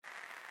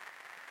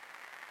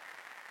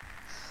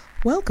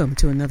Welcome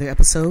to another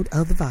episode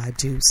of The Vibe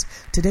Juice.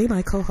 Today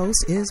my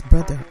co-host is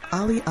Brother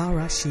Ali Ar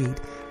Rasheed.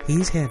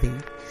 He's heavy.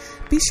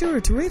 Be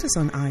sure to rate us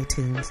on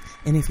iTunes.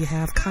 And if you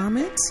have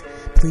comments,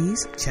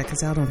 please check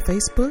us out on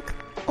Facebook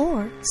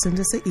or send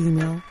us an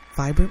email,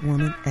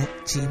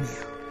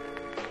 vibrantwoman@gmail.com.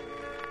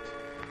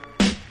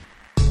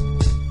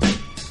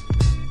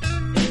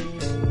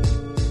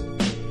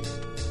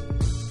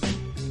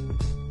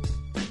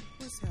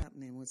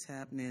 What's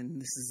happening?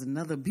 This is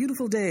another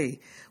beautiful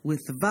day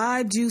with the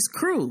Vibe Juice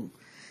crew.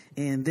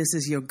 And this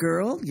is your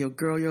girl,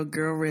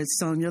 Red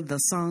Sonja, the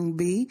Song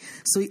B,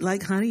 sweet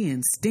like honey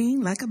and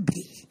sting like a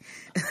bee.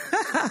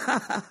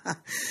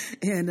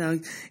 And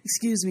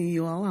excuse me,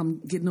 you all, I'm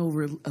getting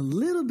over a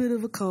little bit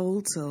of a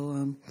cold, so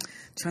I'm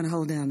trying to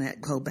hold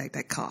back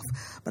that cough.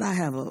 But I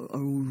have a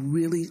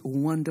really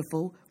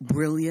wonderful,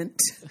 brilliant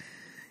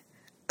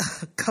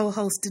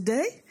co-host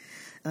today.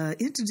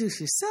 Introduce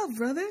yourself,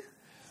 brother.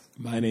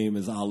 My name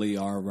is Ali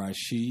Ar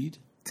Rasheed.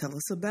 Tell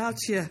us about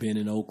you. Been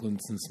in Oakland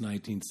since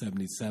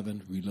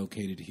 1977.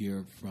 Relocated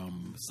here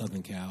from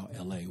Southern Cal,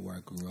 L.A., where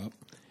I grew up,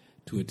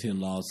 to attend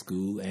law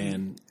school.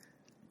 And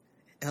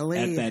LA,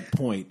 at that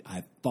point,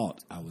 I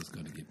thought I was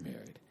going to get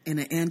married. And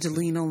an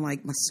Angelino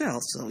like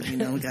myself. So, we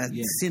got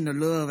to send the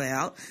love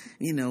out.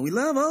 We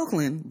love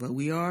Oakland, but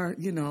we are,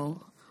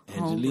 Angelinos,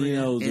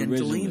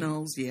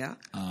 yeah.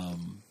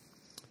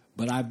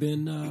 But I've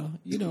been,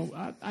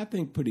 I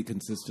think pretty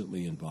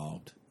consistently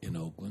involved in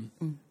Oakland.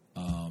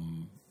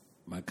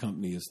 My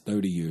company is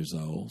 30 years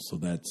old, so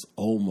that's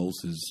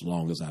almost as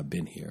long as I've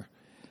been here.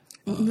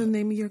 What's the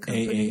name of your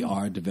company?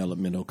 AAR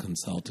Developmental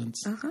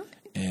Consultants. Uh-huh.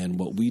 And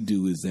what we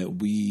do is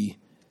that we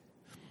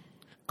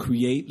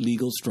create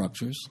legal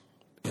structures,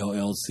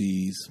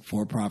 LLCs,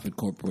 for-profit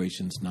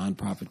corporations,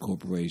 nonprofit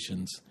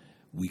corporations.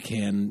 We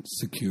can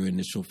secure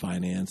initial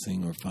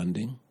financing or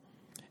funding.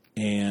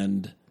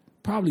 And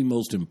probably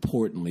most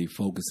importantly,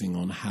 focusing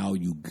on how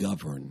you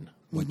govern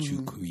what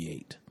you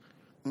create.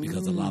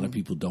 Because a lot of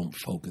people don't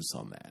focus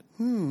on that.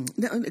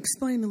 Now,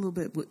 explain a little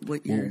bit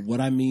what you're... Well,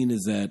 what I mean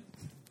is that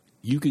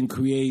you can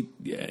create,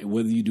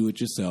 whether you do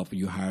it yourself or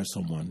you hire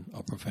someone,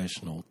 a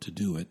professional, to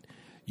do it,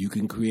 you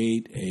can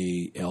create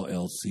a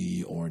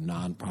LLC or a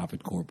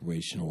nonprofit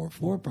corporation or a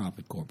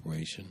for-profit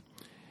corporation.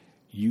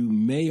 You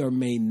may or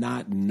may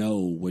not know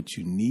what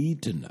you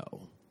need to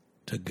know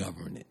to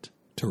govern it,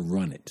 to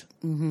run it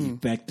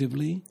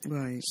effectively,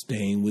 right?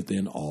 Staying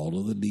within all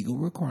of the legal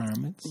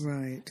requirements,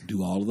 right?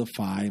 Do all of the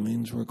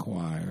filings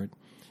required.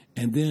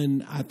 And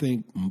then I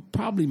think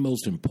probably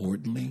most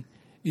importantly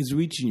is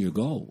reaching your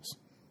goals,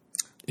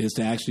 is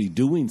to actually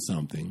doing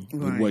something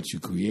with what you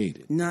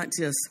created. Not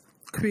just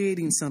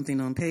creating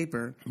something on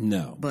paper.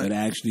 No, but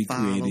actually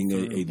creating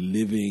a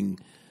living,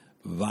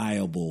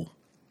 viable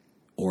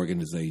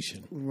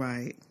organization.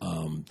 Right.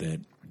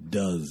 That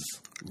does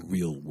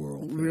real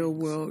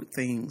world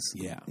things.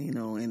 Yeah.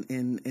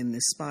 And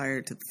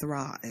aspire to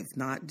thrive,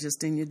 not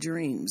just in your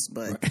dreams,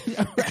 but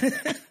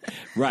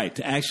right.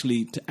 To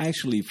actually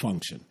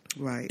function.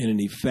 Right. In an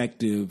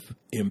effective,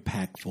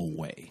 impactful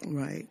way.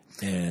 Right.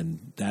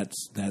 And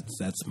that's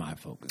my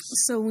focus.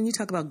 So when you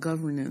talk about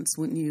governance,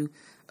 would you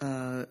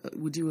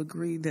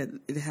agree that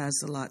it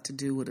has a lot to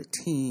do with a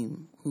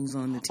team who's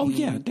on the team? Oh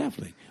yeah,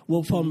 definitely.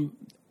 Well,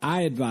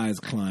 I advise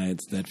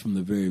clients that from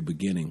the very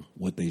beginning,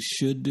 what they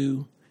should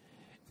do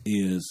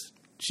is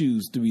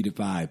choose 3 to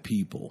 5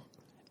 people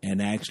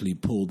and actually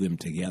pull them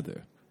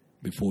together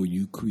before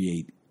you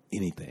create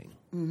anything.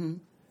 Mm-hmm.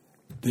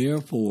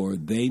 Therefore,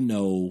 they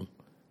know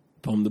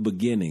from the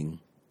beginning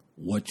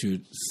what you're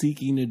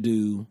seeking to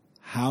do,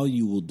 how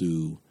you will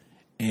do,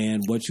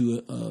 and what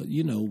you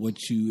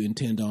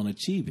intend on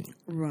achieving.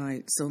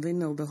 Right. So they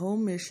know the whole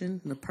mission,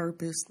 the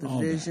purpose, the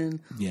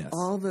vision,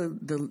 all the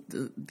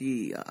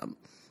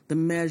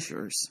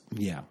measures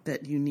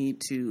that you need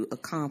to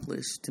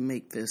accomplish to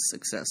make this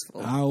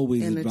successful. I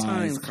always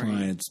advise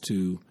clients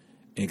to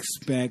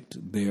expect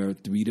their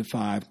 3 to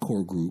 5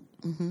 core group.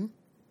 Mm-hmm.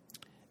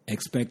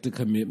 Expect a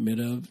commitment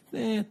of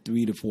 3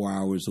 to 4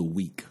 hours a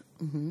week,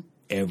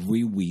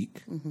 every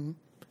week,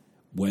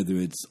 whether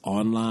it's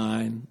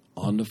online,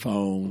 on the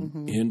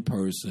phone, in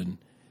person.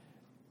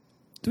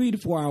 3 to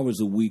 4 hours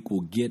a week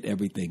will get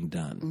everything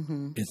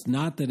done. It's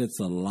not that it's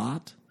a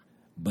lot,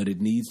 but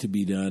it needs to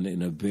be done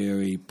in a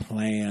very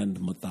planned,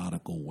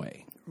 methodical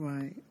way.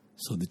 Right.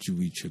 So that you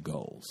reach your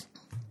goals.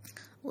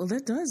 Well,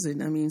 that does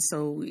it. I mean,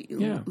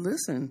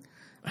 listen,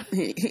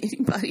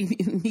 anybody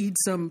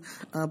needs some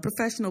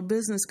professional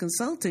business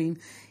consulting,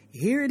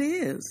 here it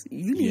is.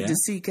 You need to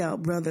seek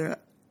out Brother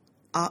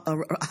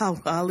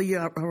Ali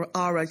Ar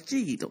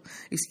Rasheed.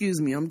 Excuse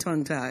me, I'm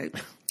tongue-tied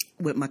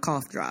with my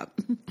cough drop.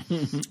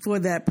 For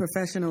that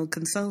professional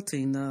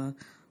consulting, the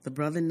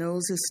brother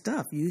knows his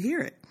stuff. You hear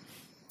it.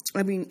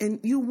 I mean, and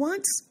you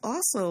once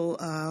also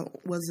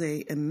was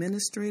a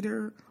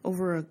administrator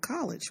over a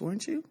college,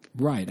 weren't you?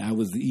 Right. I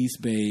was the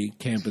East Bay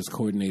campus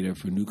coordinator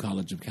for New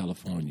College of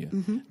California.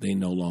 They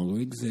no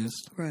longer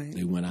exist. Right.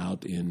 They went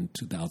out in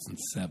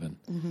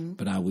 2007.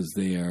 But I was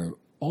there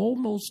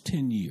almost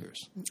 10 years.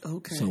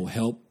 Okay. So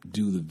helped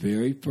do the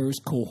very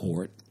first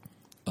cohort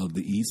of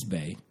the East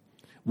Bay,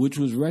 which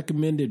was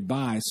recommended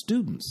by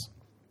students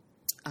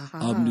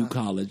of New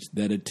College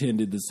that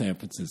attended the San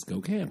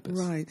Francisco campus.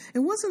 Right.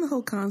 And wasn't the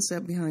whole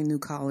concept behind New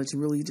College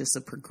really just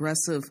a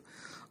progressive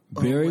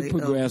very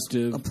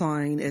progressive,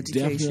 applying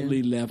education?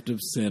 Definitely left of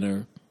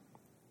center.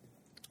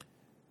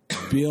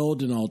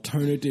 Build an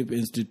alternative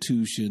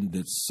institution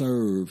that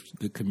served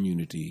the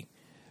community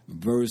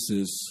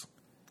versus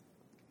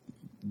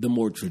the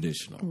more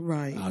traditional.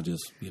 Right. I'll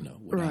just,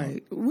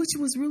 Right. Which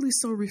was really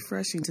so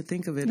refreshing to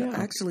think of it. Yeah.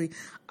 Actually,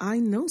 I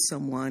know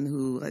someone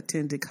who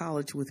attended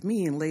college with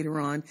me and later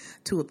on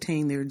to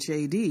obtain their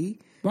JD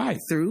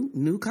through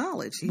New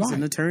College. He's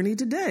an attorney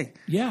today.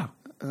 Yeah.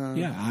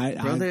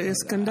 Brother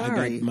Iskandari.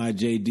 I got my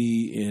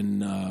JD in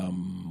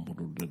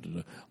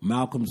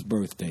Malcolm's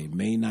birthday,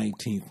 May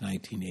 19th,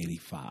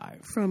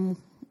 1985. From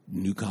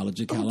New College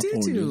of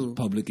California's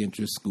Public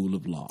Interest School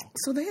of Law.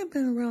 So they have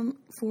been around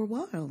for a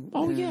while.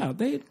 Oh, yeah.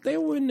 They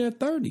were in their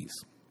 30s.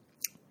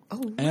 Oh,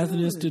 really? As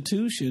an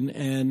institution,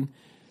 and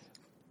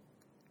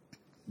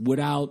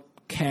without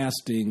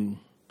casting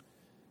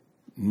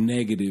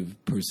negative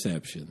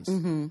perceptions,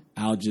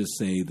 I'll just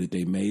say that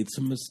they made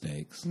some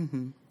mistakes.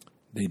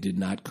 They did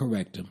not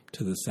correct them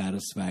to the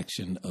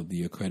satisfaction of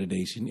the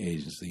accreditation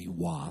agency,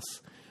 WAS,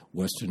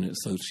 Western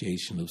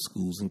Association of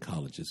Schools and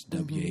Colleges,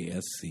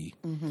 WASC,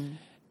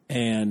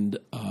 and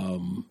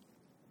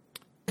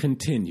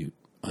continued,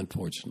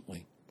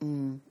 unfortunately,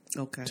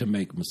 to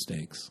make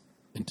mistakes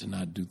and to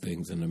not do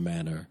things in a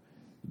manner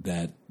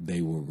that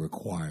they were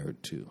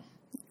required to.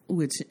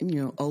 Which,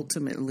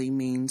 ultimately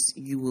means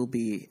you will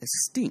be a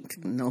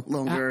stink, no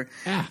longer.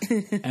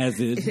 As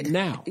is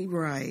now.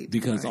 Right.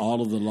 Because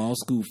all of the law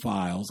school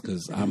files,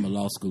 because I'm a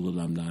law school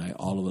alumni,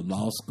 all of the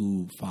law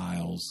school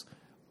files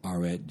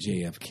are at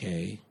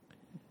JFK.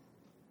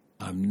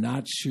 I'm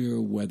not sure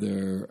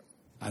whether,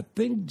 I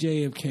think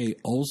JFK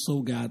also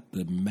got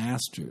the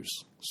master's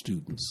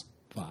students'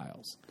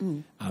 files.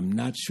 I'm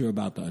not sure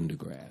about the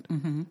undergrad.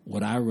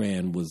 What I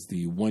ran was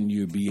the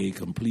one-year BA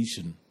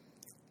completion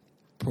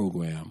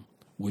program,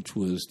 which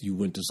was you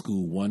went to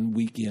school 1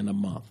 weekend a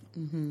month,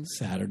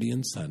 Saturday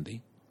and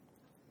Sunday,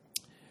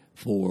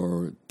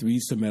 for 3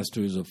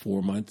 semesters of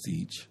 4 months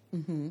each,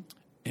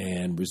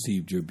 and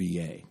received your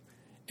BA.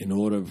 In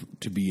order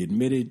to be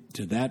admitted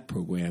to that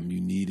program, you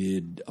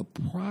needed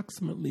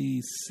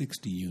approximately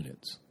 60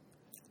 units.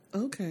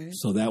 Okay.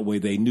 So that way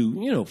they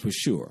knew, for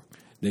sure,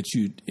 that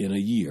in a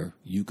year,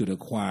 you could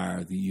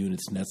acquire the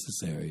units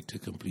necessary to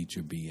complete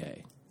your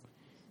BA.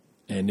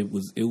 And it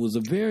was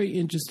a very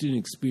interesting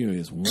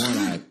experience. One,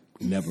 I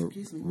never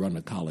run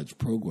a college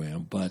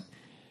program, but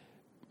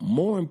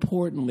more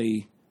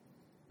importantly,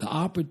 the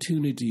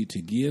opportunity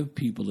to give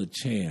people a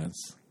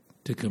chance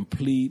to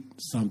complete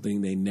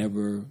something they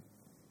never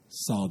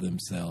saw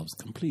themselves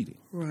completing.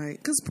 Right,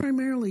 because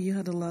primarily you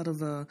had a lot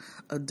of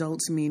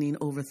adults, meaning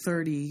over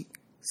 30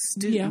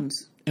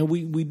 students. Yeah. And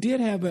we did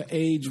have an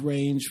age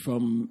range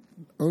from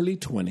early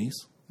 20s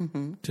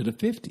to the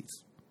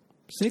 50s,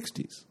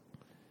 60s.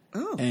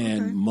 Oh,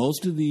 and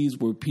most of these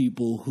were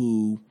people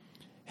who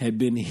had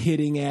been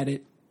hitting at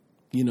it,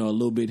 a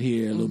little bit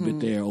here, a little bit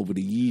there over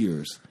the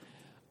years.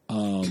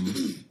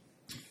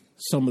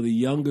 Some of the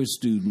younger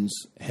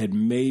students had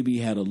maybe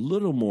had a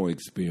little more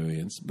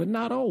experience, but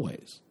not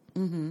always.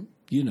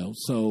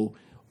 So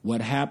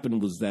what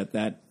happened was that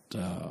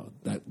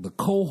the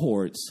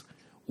cohorts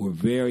were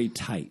very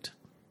tight.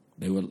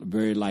 They were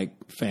very like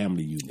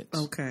family units.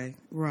 Okay,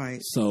 right.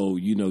 So,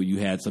 you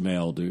had some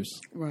elders.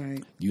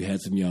 Right. You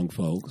had some young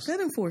folks. That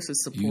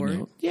enforces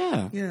support.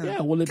 Yeah.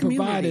 Well,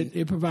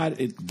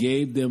 it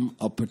gave them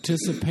a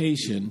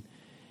participation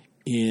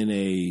in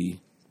a,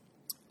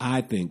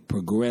 I think,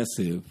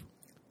 progressive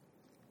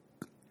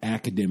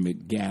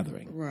academic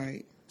gathering.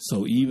 Right.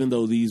 So even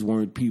though these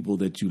weren't people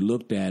that you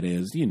looked at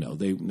as,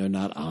 they're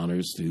not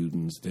honor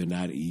students, they're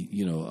not,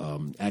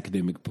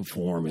 academic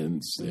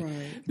performance,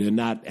 they're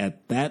not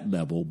at that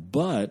level,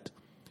 but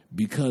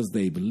because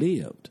they've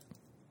lived,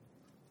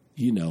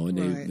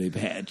 and they've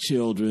had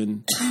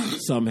children,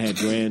 some had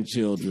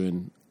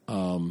grandchildren,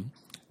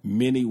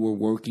 many were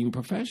working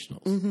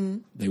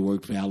professionals. They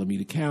worked for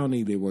Alameda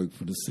County, they worked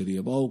for the city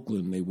of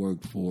Oakland, they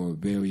worked for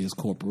various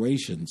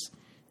corporations.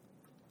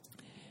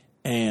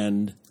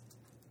 And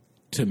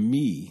to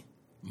me,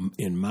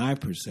 in my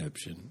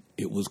perception,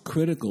 it was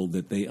critical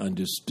that they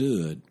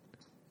understood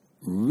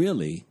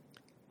really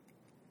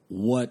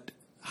what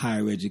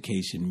higher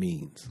education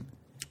means.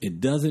 It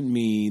doesn't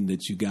mean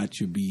that you got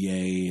your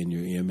BA and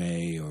your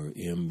MA or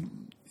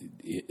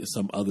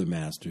some other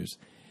master's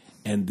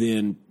and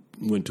then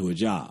went to a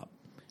job.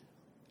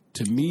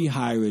 To me,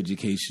 higher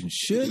education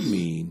should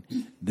mean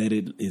that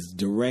it is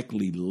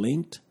directly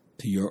linked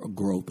to your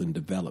growth and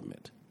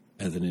development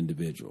as an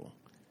individual.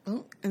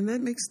 Oh, and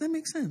that makes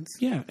sense.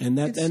 Yeah, and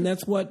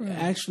that's what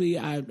actually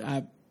I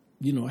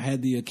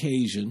had the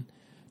occasion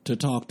to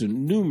talk to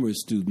numerous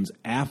students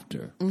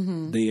after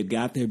they had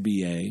got their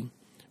BA.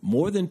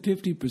 More than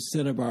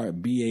 50% of our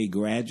BA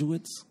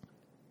graduates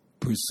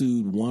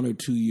pursued 1 or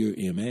 2 year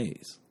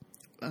MAs.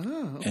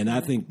 Oh, okay. And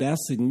I think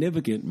that's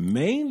significant,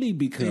 mainly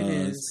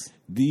because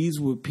these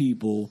were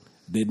people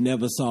that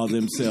never saw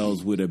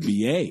themselves with a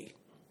BA.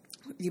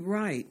 You're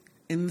right.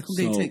 And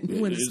they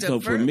went a step so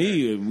further. For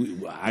me,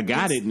 I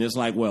got it, and it's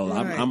like, well,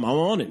 right. I'm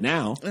on it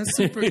now. That's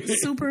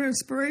super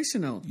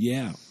inspirational.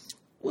 Yeah.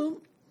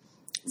 Well,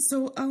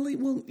 so Ali,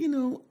 well,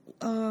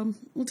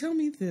 tell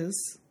me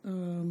this.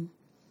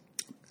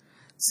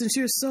 Since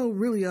you're so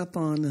really up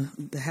on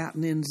the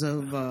happenings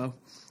of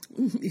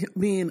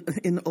being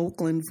in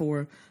Oakland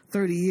for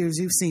 30 years,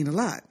 you've seen a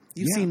lot.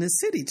 You've seen the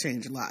city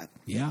change a lot.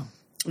 Yeah.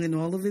 In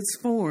all of its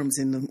forms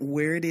and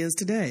where it is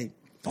today.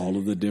 All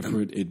of the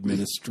different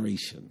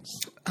administrations.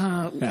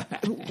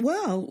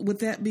 Well, with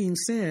that being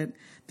said,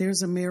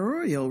 there's a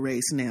mayoral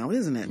race now,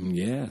 isn't it?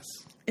 Yes.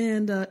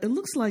 And it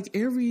looks like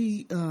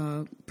every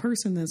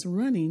person that's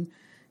running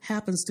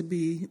happens to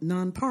be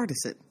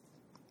nonpartisan.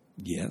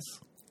 Yes.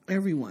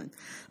 Everyone.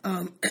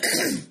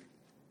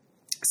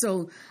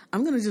 So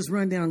I'm going to just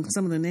run down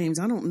some of the names.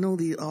 I don't know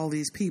all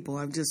these people.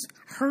 I've just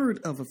heard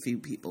of a few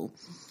people.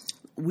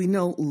 We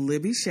know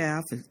Libby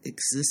Schaaf,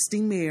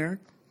 existing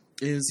mayor,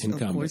 is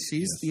incumbent, of course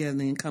she's the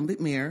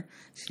incumbent mayor.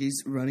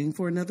 She's running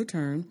for another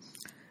term.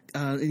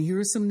 And here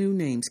are some new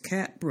names: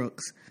 Kat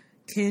Brooks,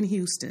 Ken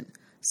Houston,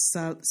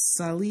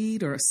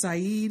 Saeed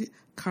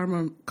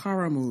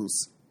Karamuz,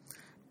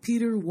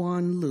 Peter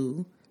Wan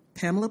Liu,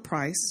 Pamela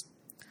Price,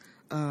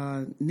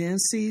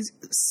 Nancy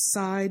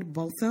Side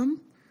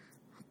Botham.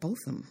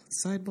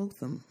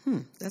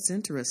 That's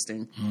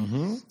interesting.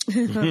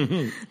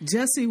 Mm-hmm.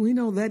 Jesse, we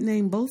know that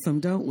name Botham,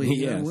 don't we?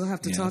 Yes, we'll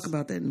have to talk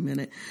about that in a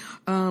minute.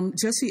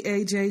 Jesse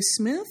A.J.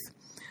 Smith,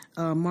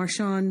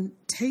 Marshawn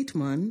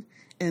Tateman,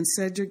 and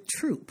Cedric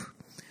Troop.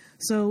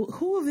 So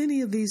who of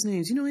any of these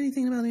names? You know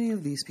anything about any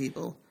of these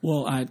people?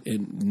 Well,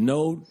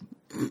 no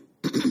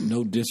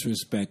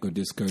disrespect or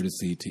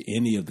discourtesy to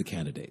any of the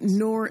candidates.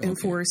 Nor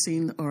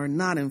enforcing or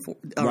not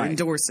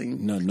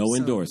endorsing. No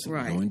endorsing.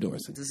 Right. No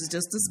endorsing. This is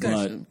just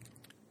discussion.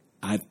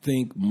 But I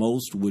think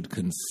most would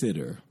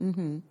consider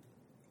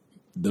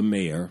the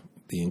mayor,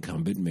 the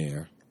incumbent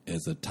mayor,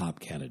 as a top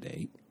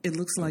candidate. It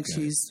looks like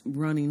she's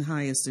running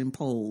highest in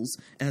polls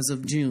as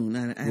of June.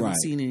 I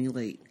haven't seen any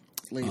lately.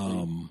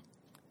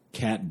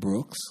 Kat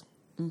Brooks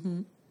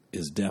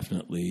is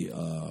definitely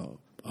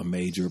a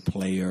major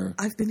player.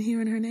 I've been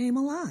hearing her name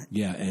a lot.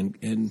 Yeah,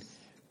 and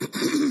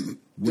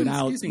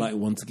without, like,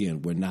 once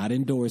again, we're not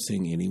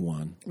endorsing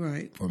anyone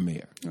for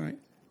mayor. Right.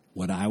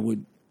 What I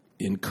would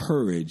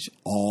encourage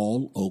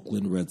all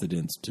Oakland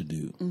residents to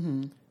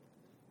do,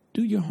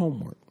 do your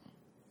homework.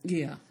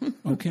 Yeah.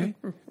 Okay?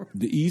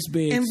 The East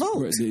Bay and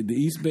vote. The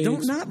East Bay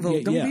Don't not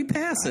vote. Don't be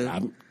passive.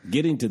 I'm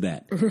getting to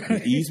that.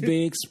 Right. The East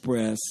Bay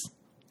Express,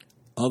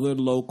 other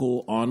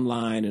local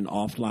online and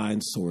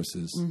offline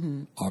sources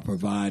are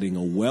providing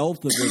a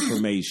wealth of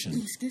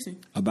information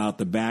about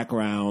the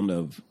background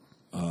of,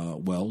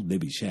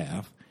 Libby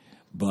Schaaf,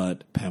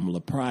 but Pamela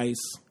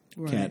Price,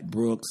 Kat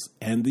Brooks,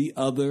 and the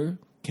other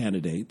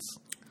candidates.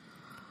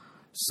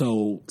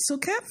 So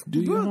Kat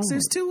Brooks,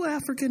 there's 2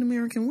 African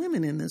American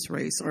women in this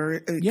race, or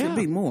it could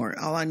be more.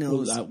 All I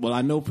know is...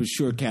 I know for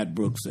sure Kat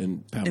Brooks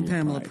and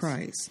Pamela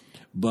Price.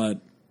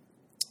 But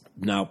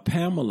now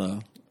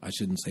Pamela... I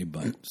shouldn't say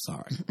but,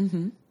 sorry.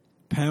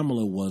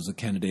 Pamela was a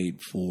candidate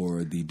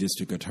for the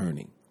district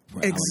attorney for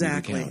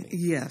Alameda County.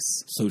 Yes.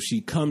 So she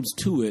comes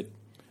to it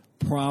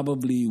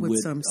probably with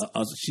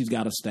she's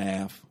got a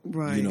staff,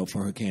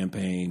 for her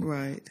campaign.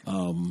 Right.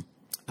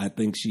 I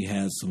think she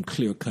has some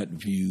clear-cut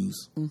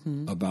views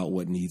about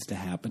what needs to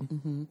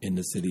happen in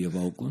the city of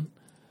Oakland.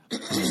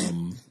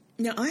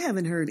 Now, I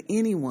haven't heard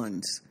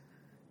anyone's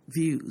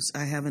views.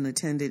 I haven't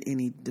attended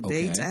any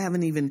debates. I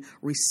haven't even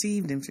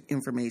received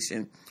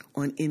information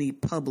on any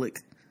public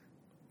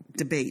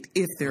debate,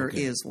 if there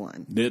is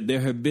one.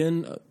 There have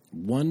been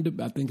one,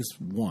 I think it's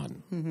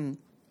one.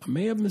 I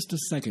may have missed a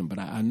second, but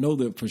I know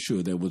that for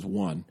sure there was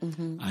one.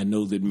 I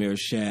know that Mayor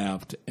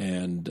Schaaf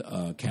and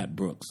Kat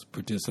Brooks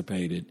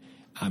participated.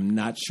 I'm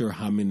not sure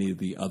how many of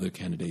the other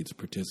candidates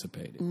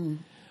participated.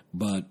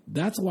 But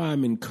that's why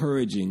I'm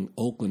encouraging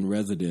Oakland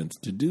residents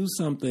to do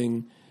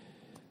something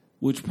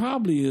which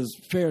probably is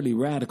fairly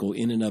radical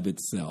in and of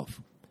itself.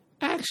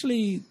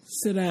 Actually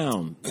sit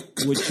down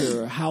with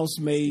your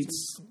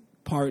housemates,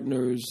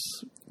 partners,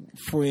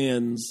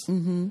 friends,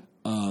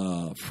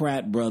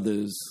 frat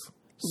brothers,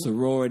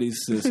 sorority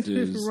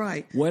sisters,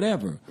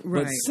 whatever.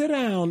 But sit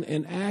down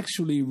and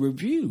actually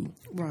review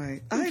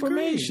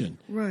information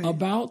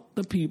about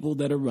the people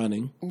that are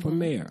running for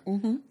mayor.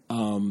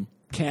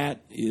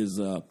 Kat is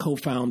a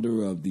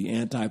co-founder of the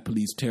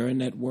Anti-Police Terror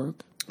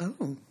Network.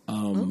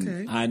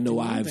 Okay. I know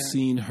I've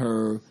seen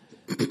her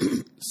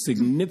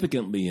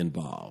significantly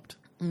involved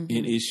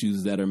in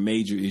issues that are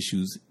major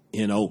issues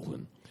in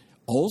Oakland.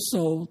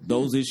 Also,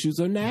 those issues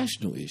are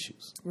national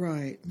issues.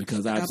 Right.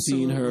 Because I've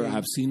seen her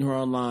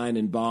online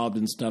involved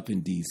in stuff in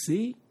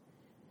D.C.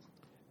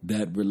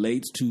 that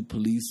relates to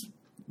police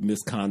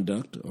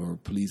misconduct or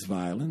police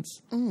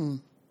violence.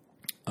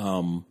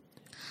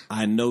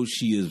 I know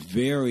she is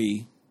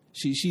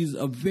she's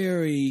a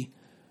very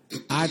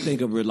I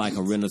think of her like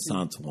a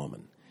Renaissance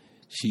woman.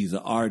 She's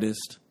an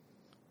artist.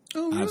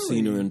 Oh, really? I've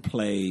seen her in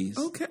plays.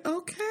 Okay.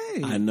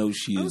 I know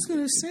she is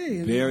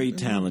very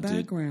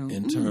talented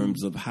in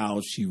terms of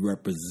how she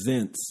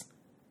represents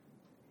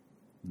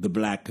the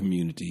black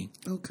community.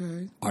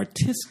 Okay.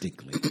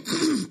 Artistically.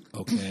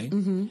 Okay.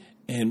 Mm-hmm.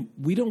 And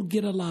we don't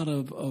get a lot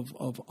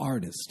of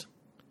artists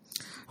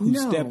who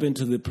step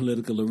into the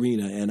political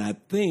arena, and I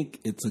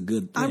think it's a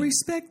good thing. I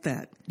respect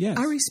that. Yes.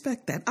 I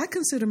respect that. I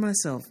consider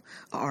myself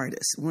an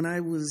artist. When I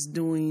was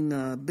doing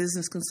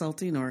business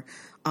consulting or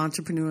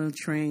entrepreneurial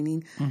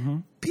training,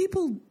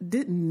 people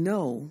didn't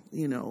know,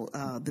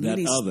 the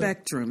many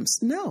spectrums.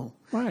 No.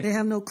 Right. They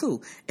have no clue.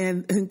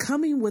 And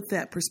coming with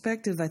that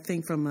perspective, I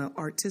think from an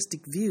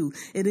artistic view,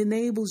 it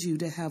enables you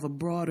to have a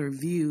broader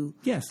view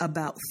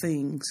about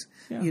things,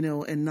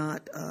 and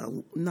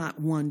not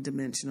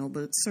one-dimensional,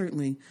 but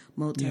certainly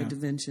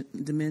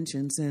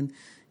multi-dimensions. And,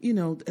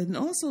 and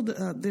also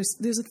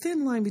there's a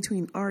thin line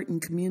between art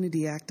and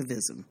community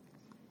activism.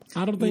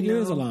 I don't think there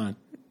is a line.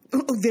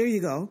 Oh, there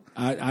you go.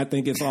 I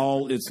think it's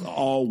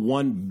all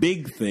one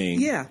big thing.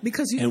 Yeah,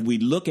 because and we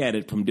look at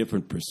it from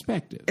different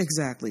perspectives.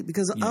 Exactly,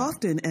 because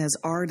often as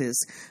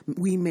artists,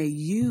 we may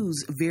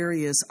use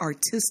various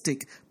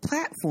artistic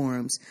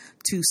platforms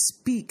to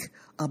speak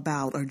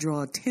about or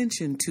draw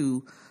attention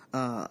to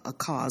a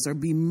cause or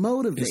be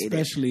motivated,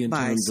 especially in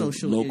by terms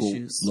social of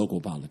issues.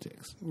 local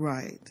politics.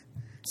 Right.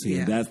 See,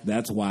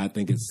 that's why I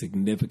think it's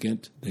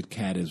significant that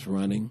Kat is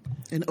running.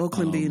 And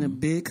Oakland being a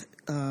big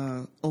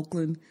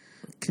Oakland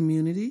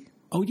community.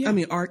 Oh yeah, I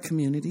mean art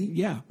community.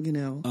 Yeah,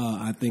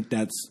 I think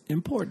that's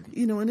important.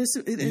 And it's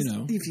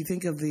if you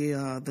think of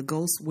the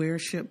ghost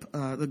worship,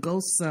 the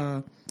ghosts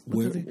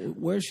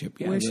worship,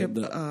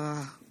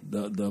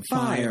 the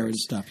fire and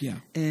stuff. Yeah,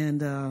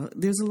 and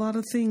there's a lot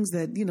of things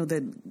that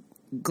that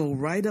go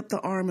right up the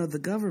arm of the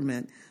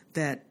government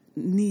that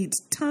needs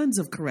tons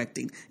of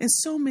correcting in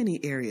so many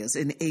areas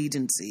and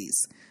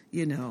agencies.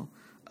 It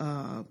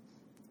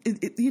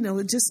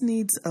just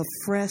needs a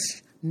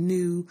fresh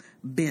new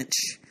bench.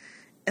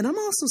 And I'm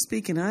also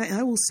speaking,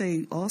 I will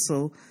say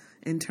also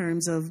in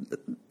terms of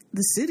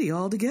the city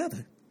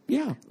altogether.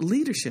 Yeah.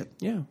 Leadership.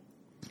 Yeah.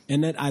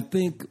 And that I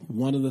think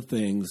one of the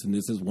things, and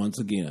this is once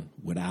again,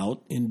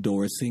 without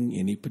endorsing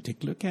any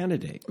particular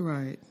candidate.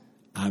 Right.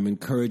 I'm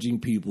encouraging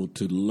people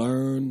to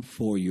learn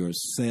for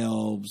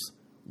yourselves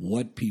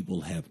what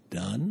people have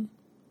done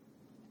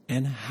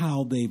and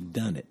how they've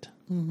done it.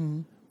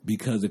 Mm-hmm.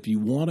 Because if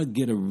you want to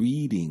get a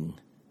reading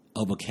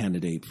of a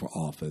candidate for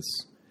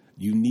office,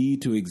 you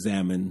need to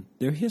examine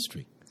their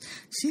history.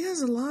 She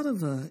has a lot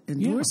of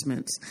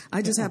endorsements. Yeah.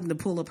 I just happened to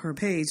pull up her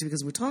page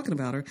because we're talking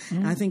about her. Mm-hmm.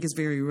 And I think it's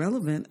very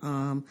relevant.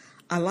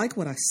 I like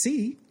what I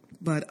see,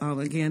 but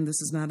again,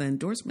 this is not an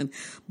endorsement.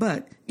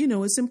 But,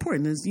 it's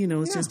important.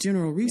 It's just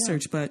general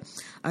research. Yeah. But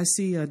I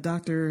see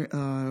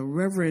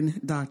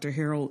Reverend Dr.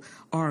 Harold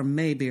R.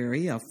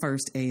 Mayberry of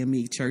First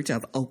AME Church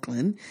of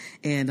Oakland.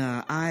 And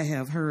I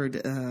have heard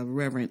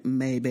Reverend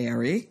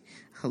Mayberry.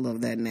 I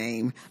love that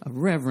name.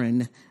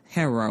 Reverend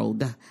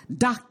Harold,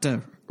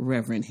 Dr.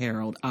 Reverend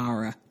Harold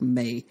R.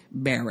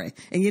 Mayberry.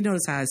 And you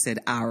notice how I said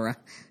Ara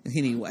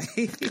anyway.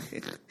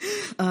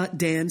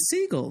 Dan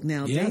Siegel.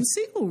 Now, Dan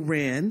Siegel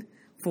ran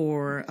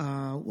for,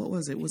 what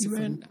was it? Was it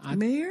for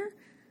mayor?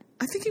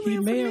 I think he ran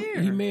for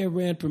mayor. He may have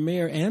ran for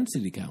mayor and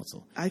city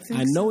council. I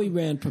know he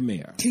ran for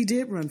mayor. He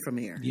did run for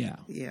mayor. Yeah.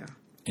 Yeah.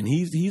 And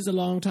he's a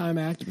longtime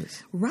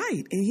activist.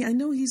 Right. And I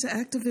know he's an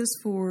activist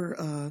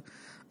for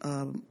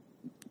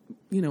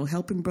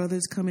helping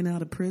brothers coming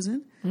out of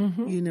prison,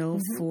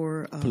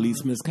 for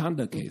police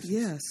misconduct cases.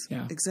 Yes,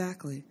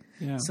 exactly.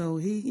 Yeah. So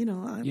he,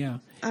 I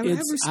have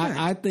respect.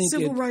 I think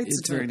civil rights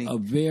attorney. A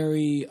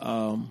very,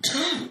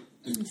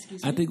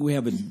 I think we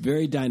have a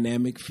very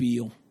dynamic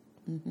feel,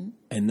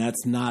 and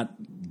that's not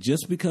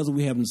just because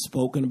we haven't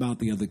spoken about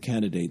the other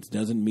candidates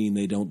doesn't mean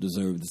they don't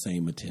deserve the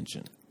same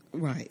attention.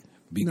 Right.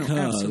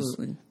 Because,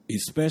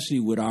 especially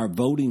with our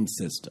voting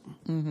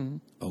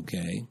system,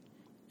 okay.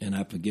 And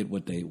I forget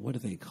what do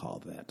they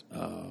call that?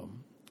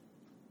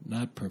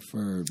 Not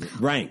preferred,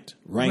 but ranked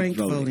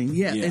voting.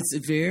 Yeah, it's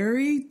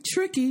very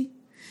tricky.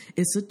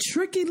 It's a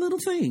tricky little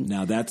thing.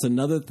 Now that's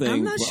another thing.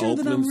 I'm not for sure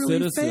Oakland that I'm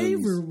really citizens.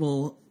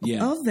 favorable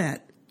of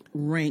that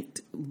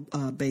ranked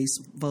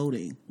based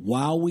voting.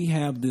 While we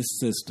have this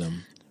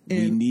system,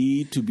 we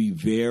need to be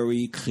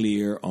very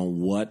clear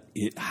on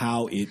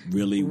how it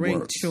really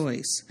works.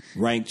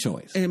 Ranked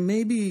choice. And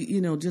maybe,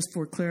 just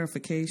for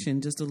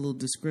clarification, just a little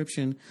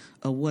description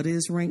of what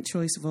is ranked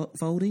choice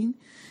voting.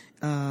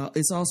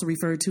 It's also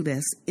referred to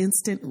as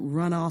instant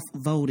runoff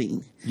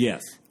voting.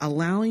 Yes.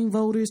 Allowing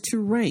voters to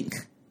rank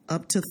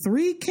up to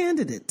 3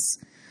 candidates.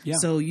 Yeah.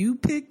 So you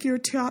pick your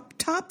top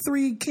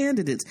 3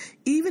 candidates.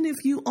 Even if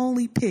you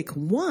only pick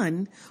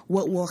one,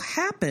 what will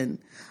happen,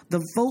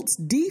 the votes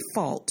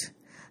default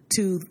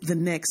to the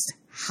next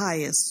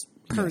highest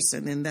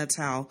person, and that's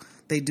how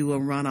they do a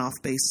runoff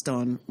based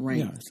on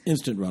rank. Yeah, it's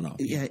instant runoff.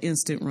 Yeah,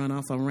 instant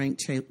runoff on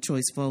ranked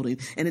choice voting.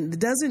 And it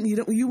doesn't,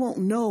 you won't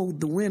know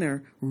the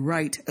winner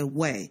right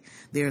away.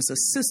 There's a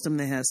system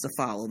that has to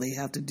follow. They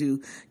have to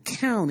do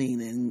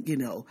counting and,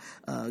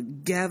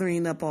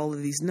 gathering up all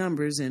of these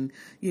numbers and,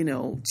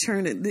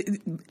 churn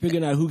it.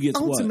 Figuring out who gets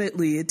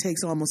Ultimately, it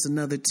takes almost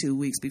another 2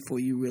 weeks before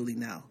you really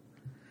know.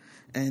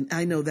 And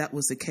I know that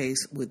was the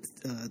case with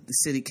the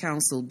City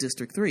Council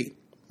District 3.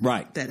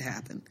 Right. That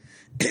happened.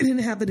 And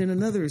it happened in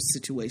another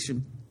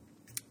situation.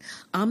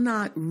 I'm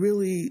not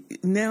really,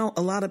 now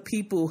a lot of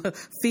people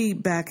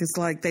feedback is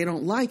like they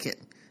don't like it.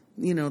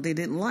 They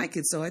didn't like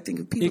it. So I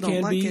think if people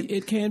don't like it.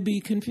 It can be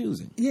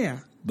confusing. Yeah.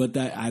 But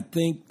I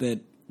think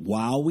that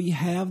while we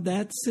have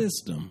that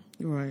system,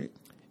 right,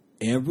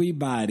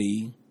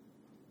 everybody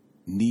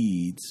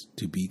needs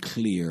to be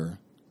clear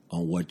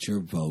on what your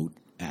vote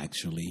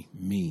actually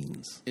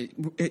means.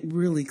 It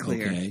really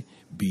clear. Okay.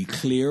 Be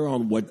clear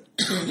on what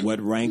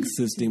rank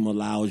system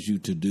allows you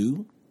to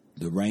do,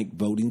 the rank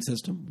voting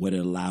system, what it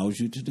allows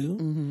you to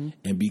do,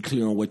 and be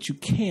clear on what you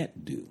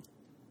can't do.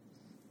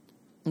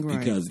 Right.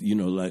 Because,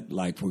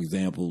 like for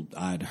example,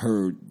 I'd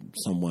heard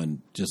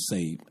someone just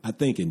say, I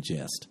think in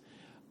jest,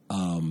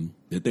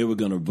 that they were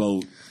going to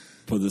vote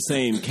for the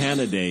same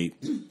candidate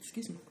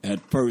at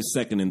first,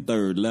 second, and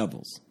third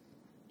levels.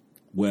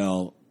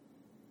 Well,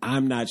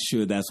 I'm not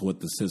sure that's what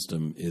the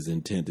system is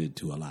intended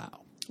to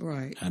allow.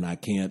 Right. And I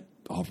can't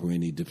offer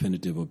any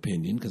definitive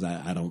opinion because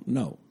I don't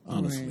know,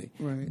 honestly.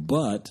 Right.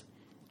 But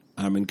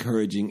I'm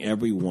encouraging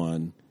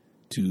everyone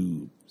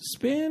to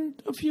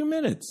spend a few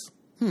minutes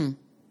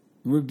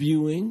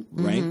reviewing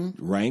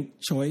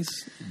ranked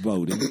choice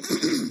voting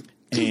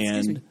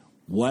and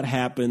what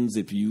happens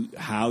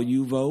how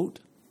you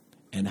vote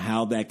and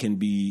how that can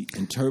be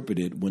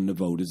interpreted when the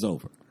vote is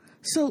over.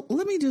 So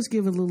let me just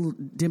give a little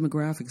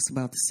demographics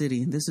about the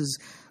city. And this is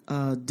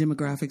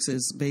demographics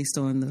is based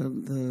on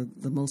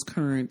the most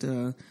current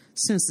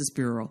Census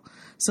Bureau.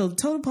 So the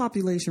total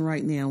population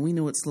right now, we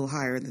know it's a little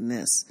higher than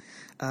this.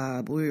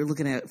 We're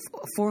looking at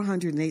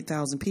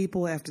 408,000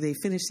 people. After they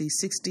finish these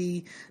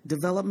 60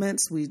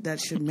 developments, that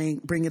should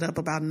bring it up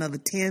about another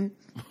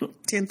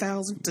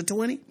 10,000 to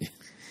 20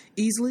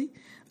 easily.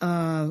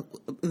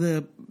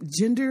 The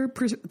gender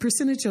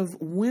percentage of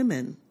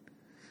women,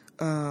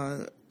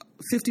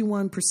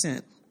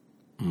 51%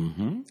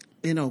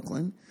 in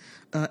Oakland.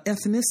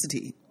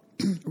 Ethnicity,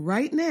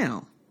 right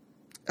now,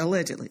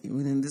 allegedly,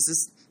 and this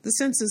is the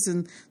census,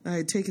 and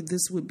I take it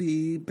this would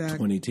be back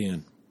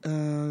 2010.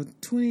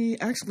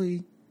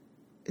 Actually,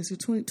 is it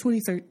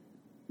 2013?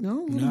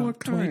 No, a little more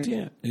current.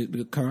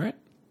 2010. Current?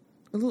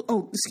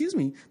 Excuse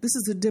me. This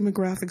is the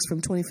demographics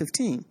from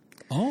 2015.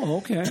 Oh,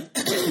 okay.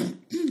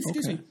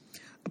 Excuse me.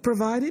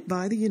 Provided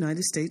by the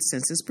United States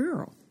Census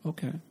Bureau.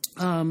 Okay.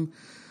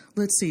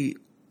 Let's see.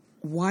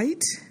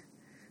 White.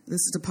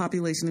 This is the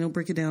population. They don't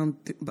break it down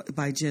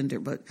by gender,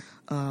 but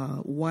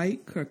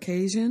white,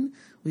 Caucasian,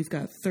 we've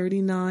got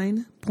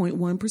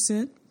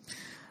 39.1%.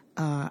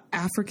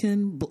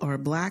 African or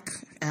Black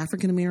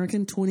African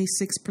American,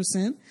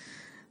 26%.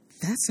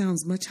 That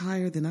sounds much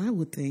higher than I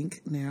would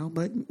think now,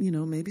 but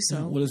maybe so.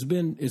 Yeah, well, it's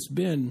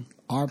been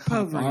our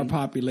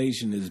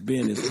population has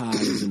been as high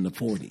as in the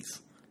 40s.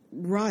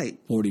 Right.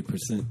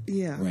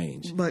 40%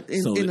 range. But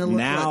in the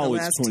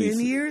last 10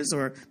 years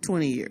or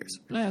 20 years?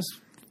 Last,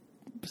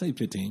 say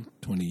 15,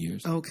 20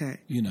 years. Okay.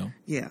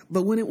 Yeah.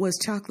 But when it was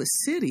Chocolate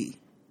City,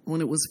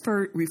 when it was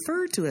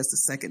referred to as the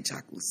second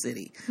Chocolate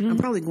City, I'm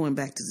probably going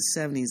back to the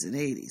 70s and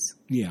 80s.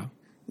 Yeah.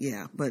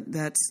 Yeah, but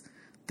that's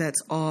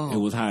all. It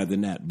was higher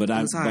than that. But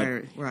it was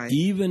higher, right.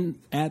 Even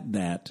at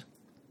that,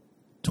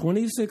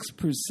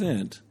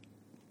 26%,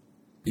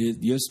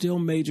 you're still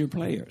major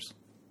players.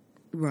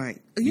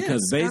 Right.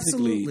 Because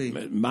basically,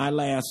 absolutely. My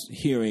last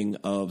hearing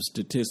of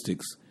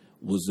statistics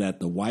was that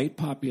the white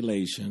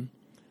population,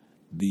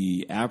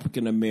 the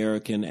African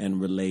American and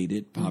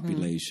related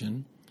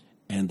population,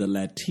 and the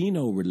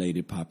Latino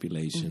related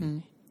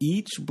population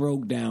each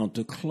broke down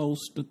to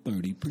close to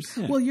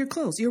 30%. Well, you're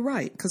close. You're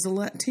right. Because the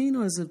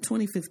Latinos of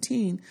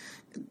 2015,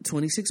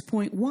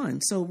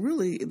 26.1. So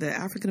really, the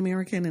African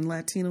American and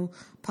Latino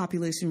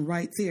population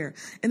right there.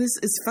 And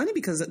it's funny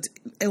because,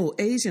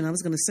 Asian, I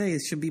was going to say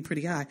it should be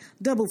pretty high.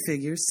 Double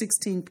figures,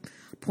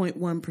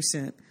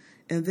 16.1%.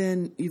 And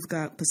then you've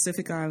got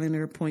Pacific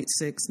Islander,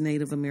 0.6,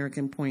 Native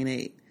American,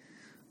 0.8.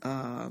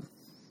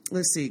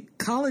 Let's see,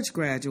 college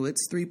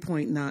graduates,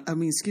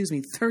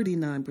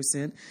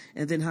 39%,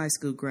 and then high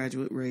school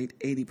graduate rate,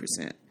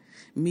 80%.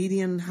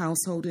 Median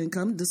household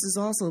income, this is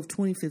also of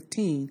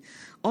 2015.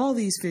 All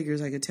these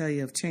figures, I could tell you,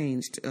 have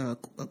changed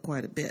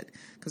quite a bit,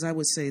 because I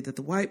would say that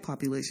the white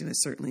population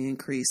has certainly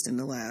increased in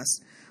the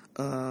last,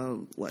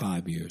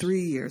 5 years.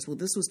 3 years. Well,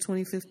 this was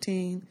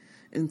 2015.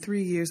 In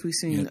 3 years, we've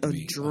seen a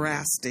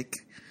drastic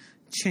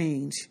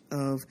change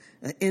of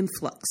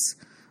influx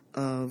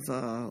of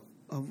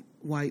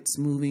whites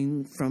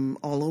moving from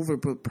all over,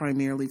 but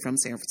primarily from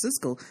San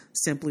Francisco,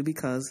 simply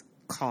because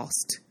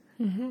cost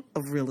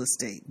of real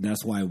estate.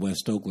 That's why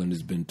West Oakland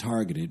has been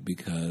targeted,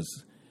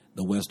 because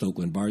the West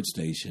Oakland BART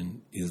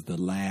station is the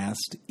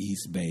last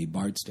East Bay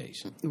BART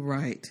station.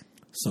 Right.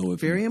 So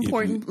very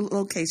important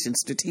location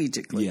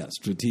strategically. Yeah,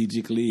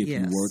 strategically, if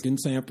you work in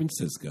San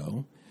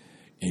Francisco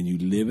and you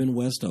live in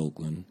West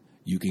Oakland,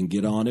 you can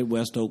get on at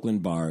West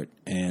Oakland BART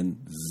and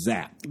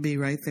zap. Be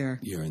right there.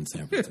 You're in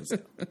San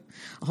Francisco.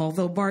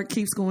 Although BART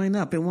keeps going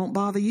up, it won't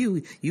bother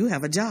you. You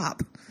have a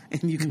job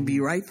and you can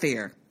be right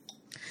there.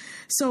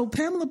 So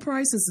Pamela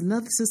Price is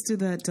another sister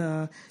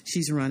that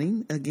she's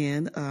running.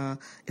 Again,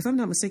 if I'm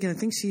not mistaken, I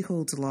think she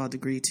holds a law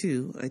degree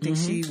too. I think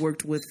she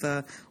worked with,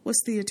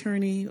 what's the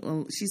attorney?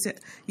 Well, she said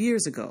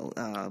years ago,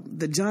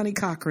 the Johnny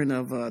Cochran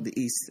of the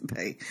East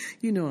Bay.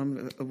 You know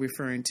I'm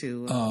referring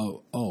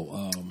to.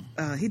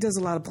 He does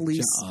a lot of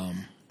police.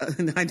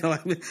 I know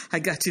I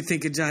got you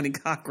thinking Johnny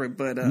Cochran,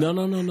 but no.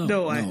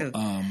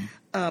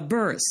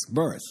 Burris.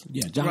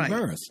 Yeah, John right.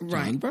 Burris.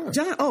 Right. John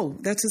Burris.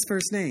 That's his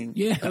first name.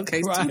 Yeah.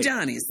 Okay, right. 2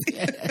 Johnnies.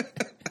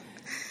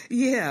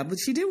 Yeah, but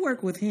she did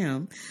work with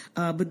him.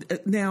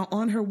 But now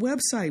on her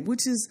website,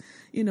 which is,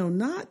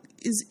 not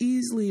as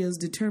easily as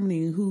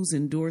determining who's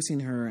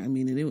endorsing her. I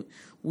mean,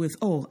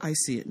 I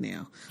see it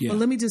now. Yeah. But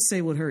let me just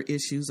say what her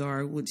issues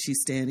are, what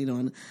she's standing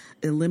on.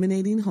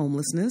 Eliminating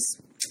homelessness,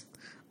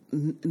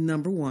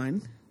 number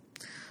 1.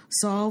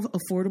 Solve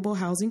affordable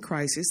housing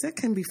crisis. That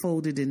can be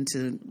folded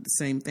into the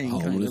same thing.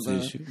 Homeless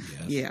issue,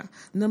 yes. Yeah.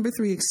 Number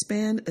 3,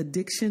 expand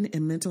addiction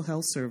and mental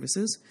health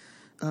services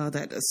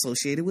that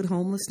associated with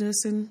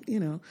homelessness and,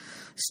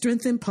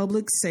 strengthen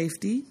public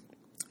safety,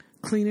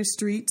 cleaner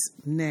streets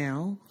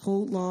now,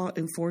 hold law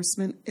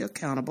enforcement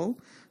accountable.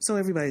 So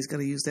everybody's got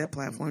to use that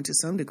platform to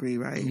some degree,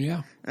 right?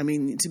 Yeah. I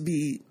mean, to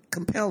be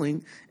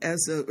compelling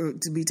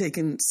to be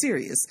taken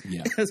serious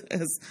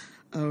as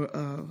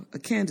a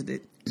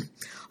candidate.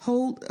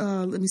 Hold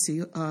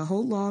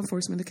law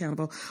enforcement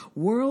accountable.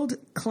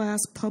 World-class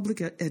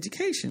public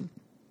education.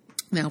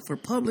 Now, for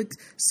public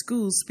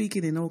schools,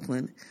 speaking in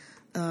Oakland,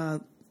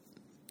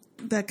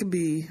 that could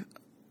be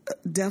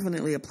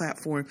definitely a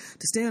platform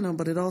to stand on,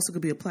 but it also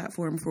could be a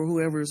platform for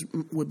whoever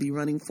would be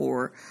running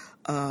for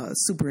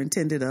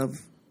superintendent of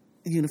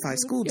Unified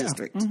School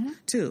District,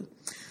 too.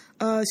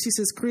 She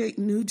says, create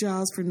new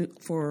jobs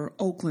for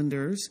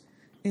Oaklanders,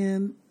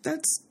 and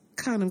that's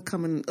kind of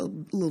coming a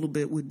little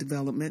bit with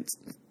developments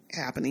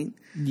happening.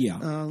 Yeah.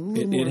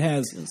 It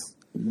has.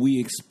 We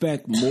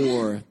expect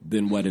more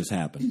than what has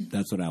happened.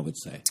 That's what I would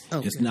say.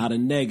 Okay. It's not a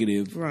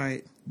negative.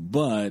 Right.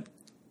 But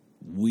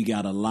we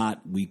got a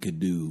lot we could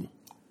do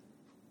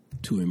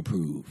to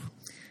improve.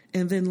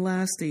 And then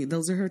lastly,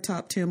 those are her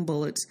top 10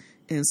 bullets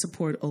in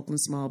support Oakland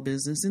small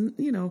business. And,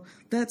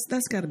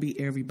 that's got to be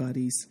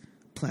everybody's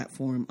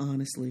platform,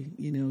 honestly.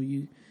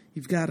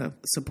 You've got to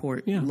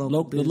support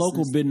local business. The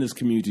local business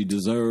community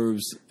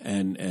deserves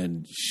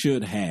and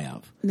should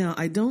have. Now,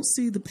 I don't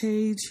see the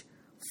page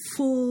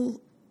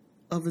full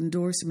of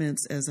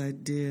endorsements as I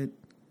did.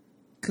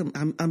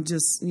 I'm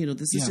just,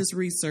 this is just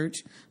research,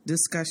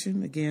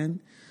 discussion,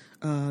 again,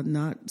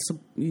 not,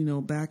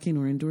 backing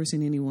or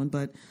endorsing anyone,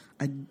 but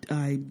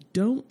I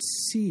don't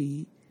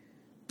see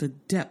the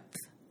depth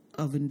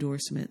of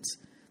endorsements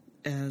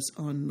as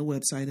on the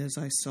website as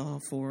I saw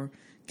for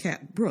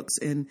Cat Brooks.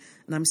 And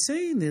I'm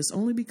saying this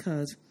only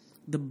because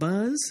the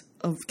buzz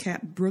of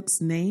Cat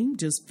Brooks' name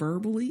just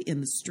verbally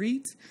in the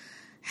streets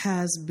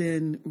has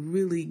been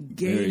really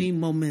gaining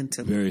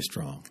momentum. Very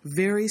strong.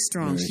 Very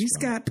strong. She's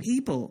got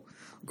people,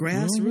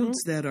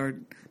 grassroots, that are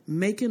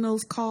making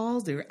those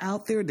calls. They're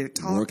out there. They're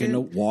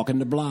talking. Walking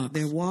the blocks.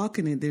 They're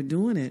walking it. They're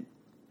doing it.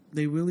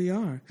 They really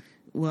are.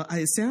 Well,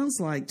 it sounds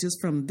like just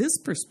from this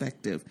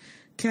perspective,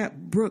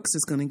 Cat Brooks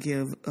is going to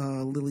give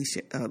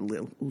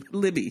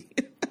Libby.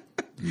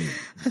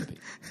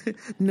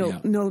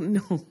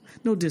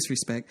 No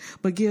disrespect,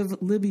 but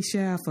give Libby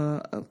Schaff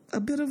a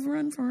bit of a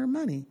run for her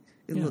money.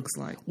 It looks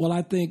like. Well,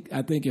 I think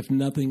if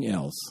nothing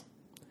else,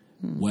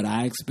 what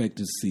I expect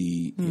to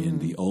see in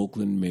the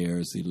Oakland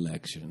mayor's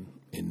election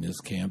in this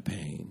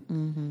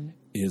campaign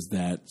is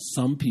that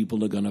some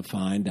people are going to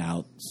find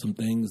out some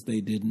things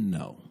they didn't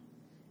know.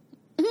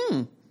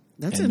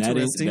 That's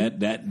interesting.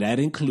 That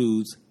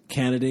includes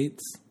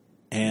candidates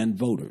and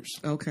voters.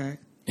 Okay.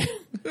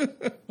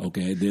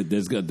 Okay.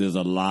 There's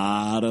a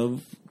lot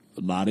of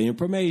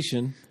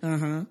information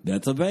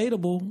that's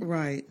available.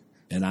 Right.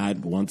 And I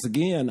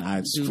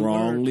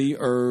strongly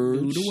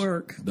urge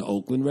the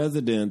Oakland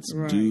residents,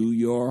 do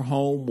your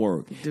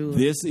homework.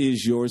 This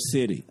is your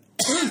city.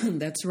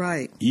 That's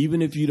right.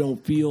 Even if you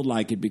don't feel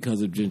like it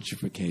because of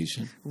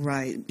gentrification.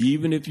 Right.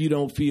 Even if you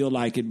don't feel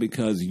like it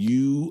because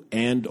you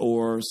and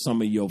or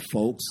some of your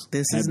folks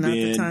this is not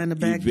the time to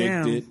back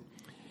evicted, down.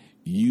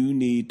 You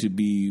need to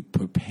be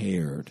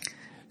prepared.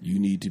 You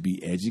need to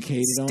be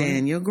educated on it.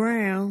 Stand your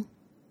ground.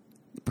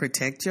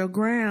 Protect your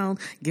ground.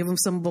 Give them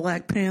some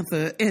Black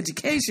Panther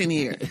education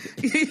here.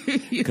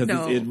 Because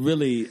it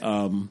really,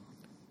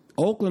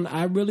 Oakland,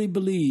 I really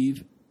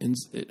believe, and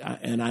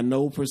I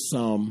know for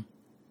some,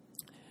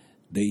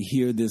 they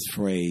hear this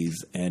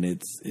phrase and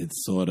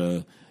it's sort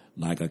of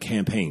like a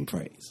campaign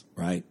phrase,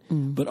 right?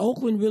 But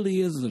Oakland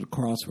really is at a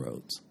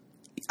crossroads.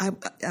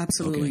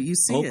 Absolutely. Okay. You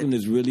see Oakland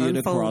is really unfolding.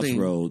 At a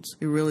crossroads.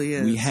 It really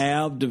is. We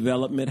have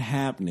development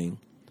happening,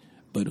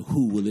 but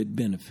who will it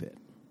benefit?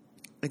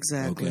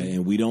 Exactly. Okay,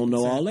 and we don't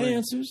know all the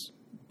answers,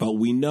 but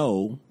we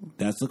know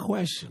that's a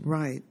question.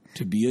 Right.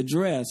 To be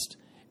addressed.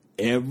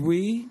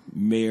 Every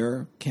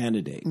mayor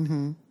candidate,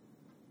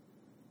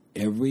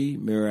 every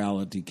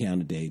mayoralty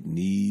candidate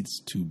needs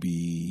to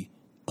be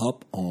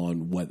up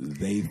on what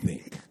they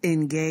think.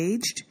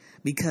 Engaged,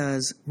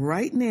 because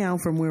right now,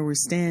 from where we're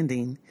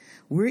standing,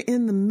 we're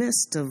in the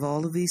midst of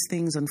all of these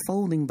things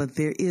unfolding, but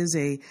there is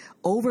a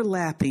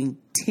overlapping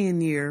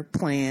 10-year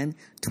plan,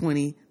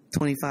 20,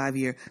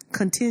 25-year,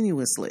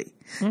 continuously.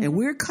 And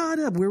we're caught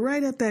up. We're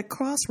right at that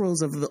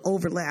crossroads of the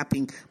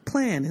overlapping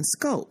plan and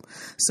scope.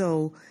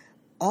 So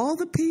all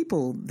the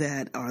people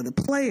that are the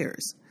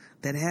players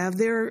that have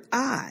their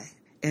eye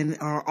and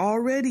are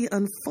already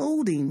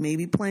unfolding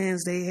maybe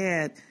plans they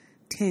had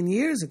 10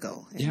 years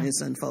ago, and it's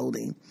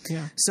unfolding.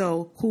 Yeah.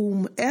 So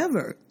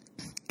whomever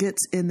gets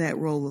in that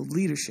role of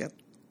leadership,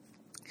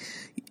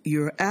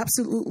 you're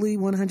absolutely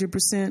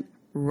 100%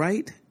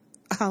 right,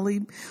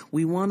 Ali.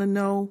 We want to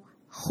know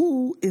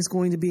who is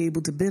going to be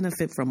able to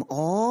benefit from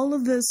all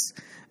of this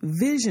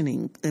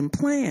visioning and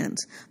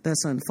plans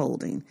that's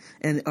unfolding?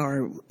 And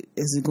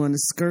is it going to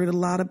skirt a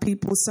lot of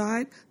people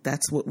aside?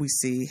 That's what we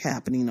see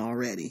happening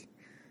already.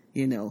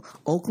 You know,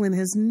 Oakland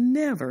has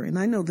never, and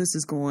I know this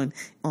is going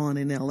on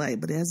in LA,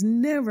 but it has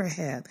never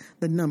had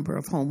the number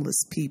of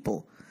homeless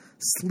people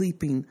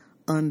sleeping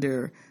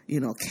under,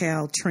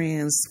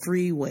 Caltrans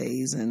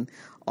freeways and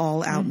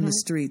all out in the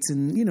streets.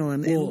 And,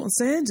 and Los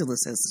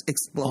Angeles has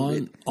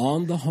exploded.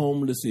 On the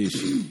homeless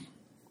issue,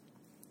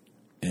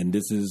 and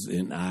this is,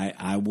 and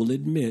I will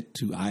admit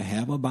I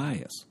have a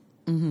bias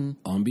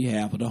on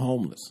behalf of the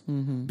homeless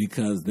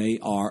because they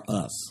are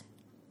us.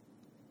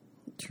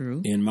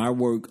 True. In my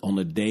work on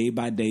a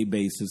day-by-day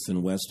basis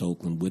in West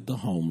Oakland with the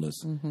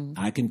homeless,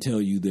 I can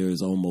tell you there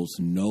is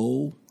almost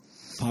no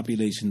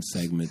population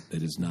segment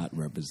that is not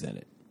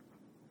represented.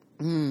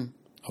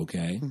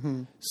 Okay?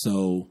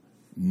 So,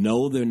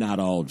 no, they're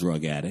not all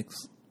drug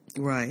addicts.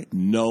 Right.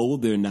 No,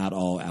 they're not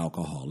all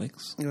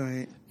alcoholics.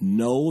 Right.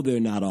 No, they're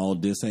not all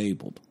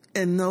disabled.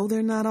 And no,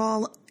 they're not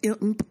all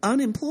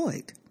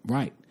unemployed.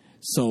 Right.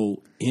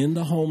 So, in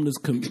the homeless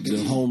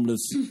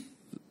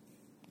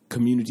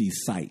community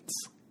sites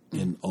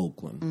in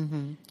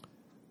Oakland,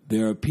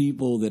 there are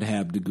people that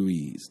have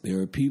degrees.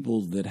 There are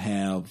people that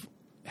have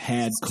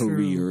had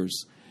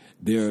careers.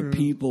 There are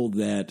people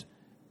that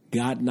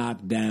got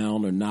knocked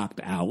down or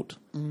knocked out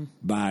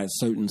by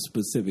certain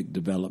specific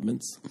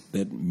developments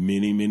that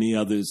many, many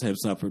others have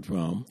suffered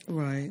from.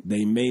 Right.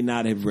 They may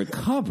not have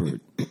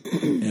recovered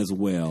as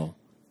well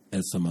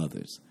as some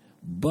others.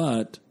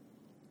 But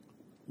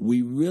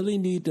we really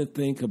need to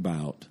think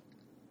about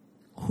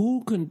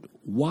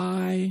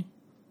why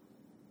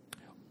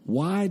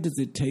does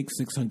it take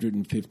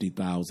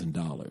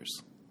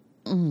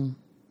 $650,000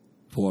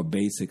 for a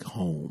basic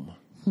home?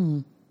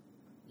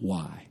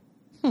 Why?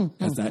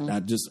 That's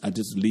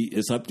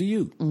it's up to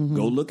you.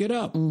 Go look it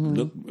up.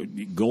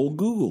 Go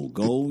Google.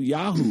 Go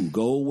Yahoo.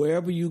 Go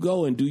wherever you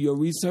go and do your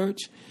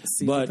research.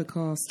 See what the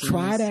cost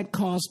try is.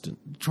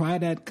 Try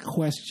that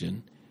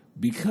question,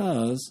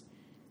 because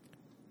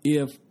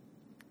if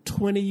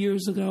 20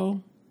 years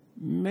ago,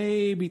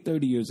 maybe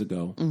 30 years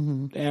ago,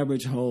 the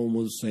average home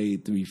was, say,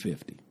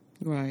 $350.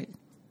 Right.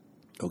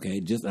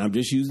 Okay, I'm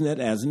just using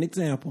that as an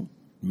example.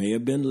 May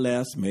have been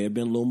less, may have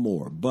been a little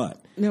more,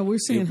 but now we're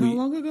saying how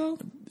long ago?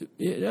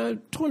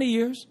 20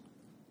 years.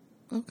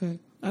 Okay.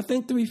 I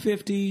think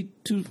 250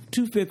 to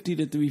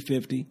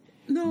 350.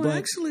 No,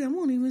 actually, I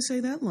won't even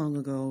say that long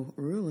ago,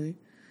 really.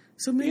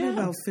 So maybe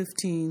about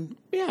 15.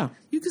 Yeah.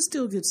 You could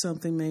still get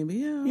something, maybe.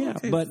 Yeah.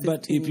 Okay,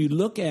 but if you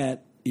look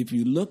at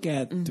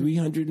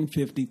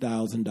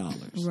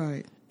 $350,000,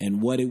 right,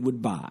 and what it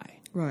would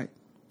buy, right,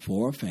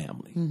 for a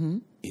family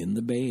in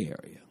the Bay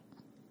Area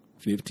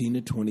 15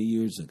 to 20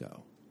 years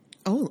ago.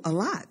 Oh, a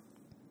lot.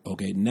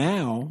 Okay,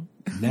 now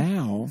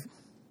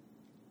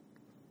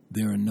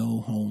there are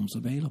no homes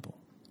available.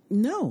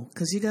 No,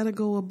 because you got to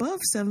go above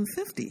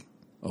 $750.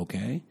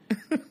 Okay,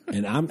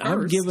 and I'm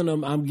giving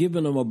them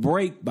a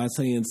break by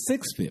saying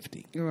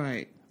 $650.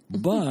 Right,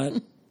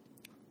 but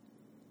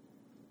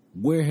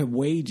where have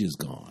wages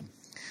gone?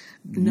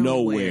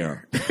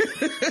 Nowhere.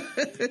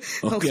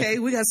 Okay,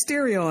 we got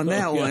stereo on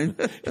that one.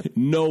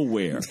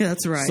 Nowhere.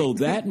 That's right. So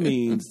that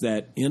means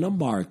that in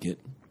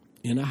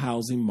a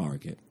housing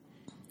market,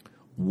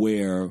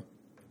 where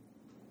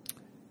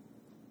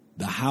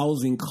the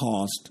housing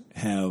costs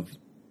have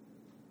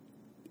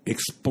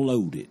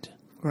exploded.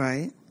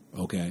 Right.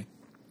 Okay.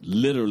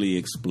 Literally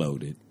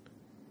exploded.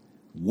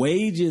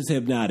 Wages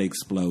have not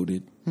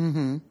exploded.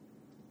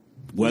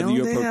 Whether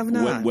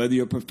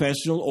you're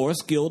professional or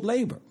skilled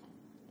labor.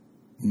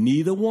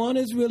 Neither one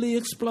has really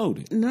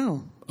exploded.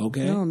 No.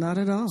 Okay? No, not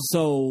at all.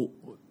 So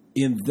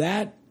in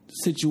that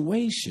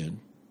situation,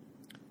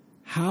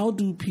 how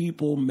do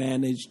people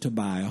manage to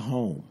buy a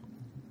home?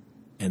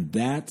 And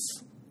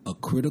that's a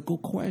critical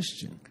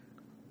question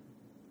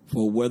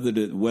for whether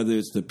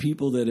it's the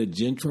people that are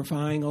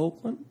gentrifying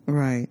Oakland,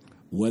 right?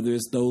 Whether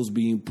it's those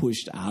being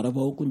pushed out of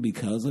Oakland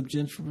because of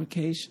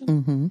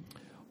gentrification,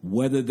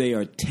 whether they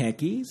are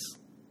techies,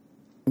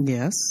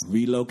 yes,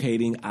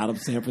 relocating out of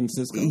San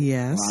Francisco,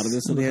 yes, out of the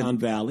Silicon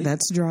Valley,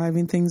 that's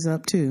driving things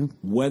up too.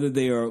 Whether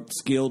they are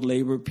skilled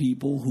labor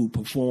people who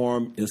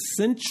perform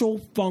essential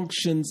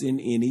functions in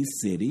any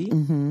city,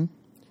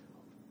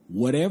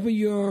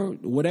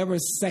 whatever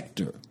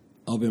sector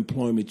of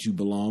employment you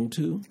belong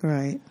to,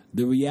 right?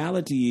 The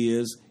reality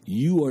is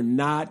you are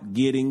not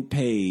getting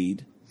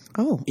paid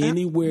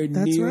anywhere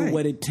near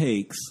what it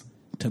takes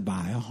to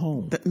buy a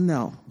home.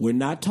 No, we're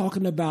not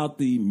talking about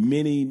the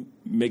mini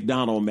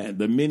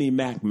the mini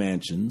Mac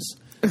mansions.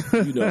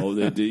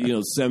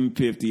 The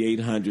 750,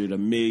 800, $1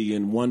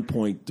 million,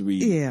 1.3.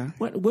 Yeah,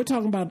 we're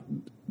talking about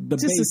the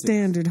just basics. A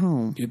standard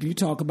home. If you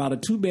talk about a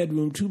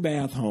 2-bedroom,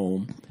 2-bath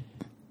home,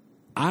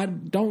 I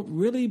don't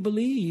really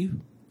believe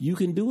you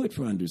can do it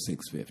for under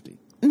 $650.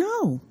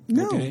 No.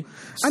 Okay.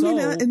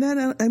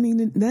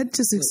 That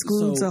just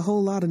excludes a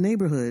whole lot of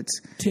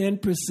neighborhoods.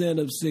 10%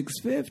 of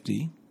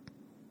 $650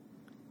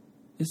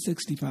 is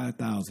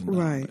 $65,000.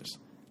 Right.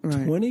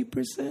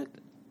 20%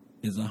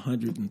 is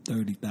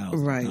 $130,000.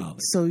 Right.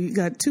 So you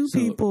got two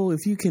people.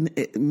 If you can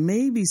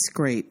maybe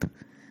scrape,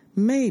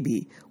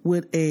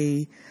 with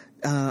a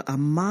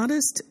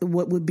modest,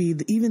 what would be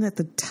even at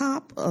the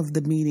top of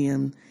the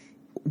median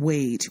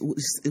wage,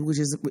 which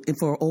is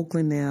for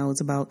Oakland now,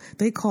 it's about,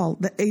 they call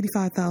the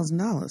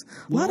 $85,000.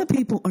 A lot of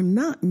people are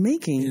not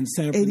making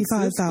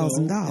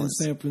 $85,000. In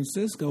San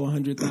Francisco,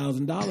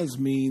 $100,000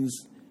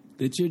 means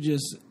that you're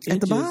just at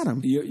the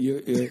bottom.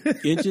 You're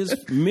inches,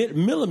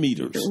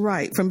 millimeters,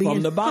 right, from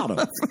the bottom,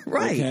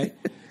 right. Okay,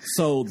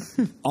 so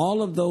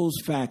all of those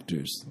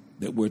factors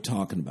that we're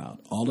talking about,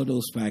 all of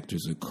those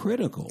factors are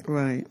critical,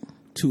 right,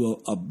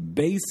 to a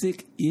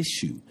basic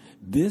issue.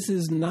 This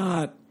is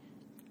not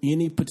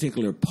any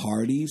particular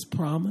party's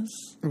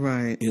promise,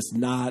 right? It's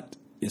not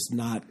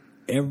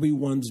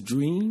everyone's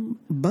dream,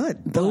 but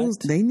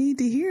they need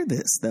to hear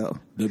this though.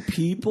 The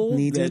people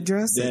need to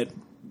address that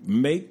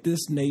make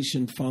this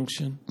nation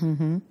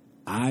function,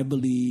 I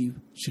believe,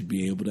 should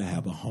be able to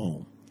have a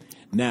home.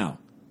 Now,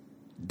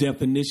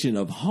 definition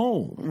of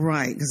home.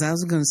 Right, because I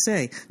was going to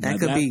say, that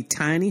could be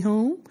tiny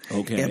home,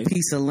 a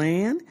piece of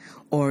land,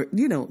 or,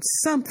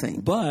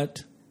 something.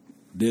 But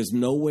there's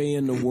no way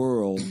in the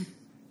world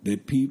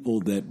that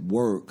people that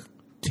work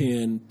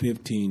 10,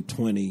 15,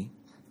 20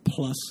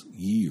 plus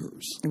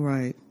years.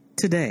 Right.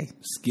 Today.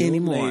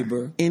 Skilled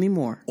labor.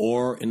 Anymore.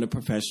 Or in the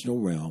professional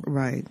realm.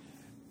 Right.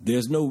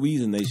 There's no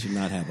reason they should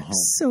not have a home.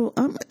 So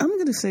I'm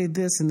going to say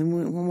this, and then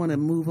we want to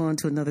move on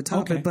to another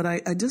topic. Okay. But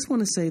I just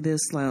want to say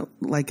this,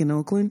 like in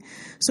Oakland.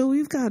 So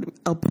we've got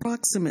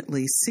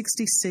approximately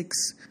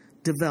 66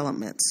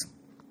 developments,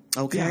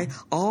 okay? Yeah.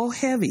 All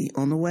heavy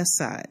on the west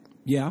side.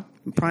 Yeah.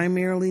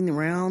 Primarily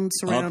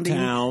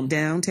surrounding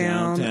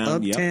downtown,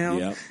 uptown,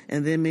 yep.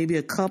 And then maybe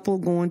a couple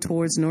going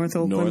towards North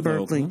Oakland,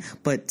 Berkeley. Oakland.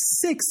 But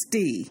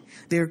 60,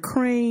 they're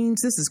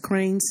cranes. This is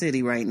Crane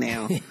City right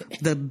now.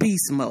 The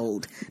beast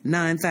mode,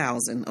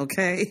 9,000,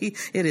 okay?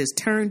 It is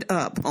turned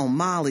up on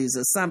Molly's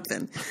or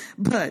something.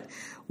 But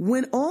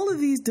when all of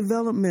these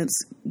developments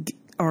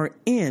are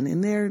in,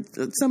 and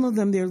some of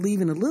them, they're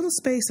leaving a little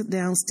space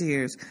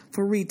downstairs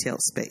for retail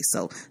space.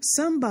 So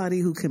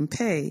somebody who can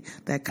pay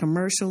that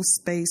commercial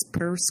space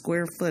per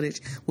square footage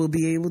will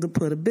be able to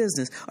put a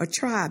business or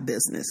try a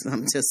business.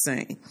 I'm just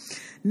saying.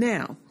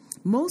 Now,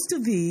 most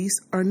of these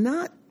are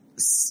not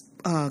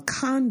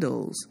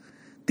condos.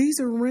 These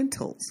are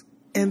rentals,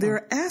 and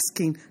they're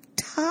asking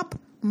top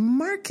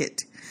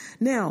market.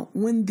 Now,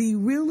 when the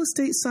real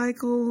estate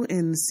cycle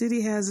and the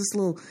city has this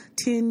little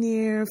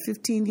 10-year,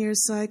 15-year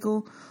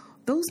cycle,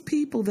 those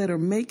people that are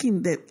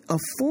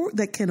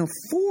that can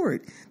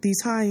afford these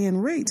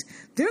high-end rates,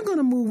 they're going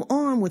to move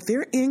on with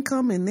their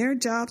income and their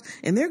jobs,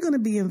 and they're going to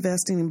be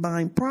investing in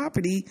buying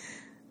property.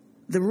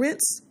 The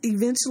rents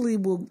eventually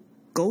will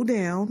go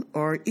down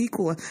or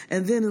equal,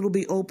 and then it'll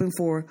be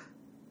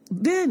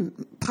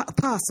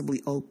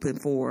possibly open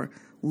for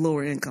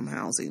lower income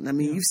housing. I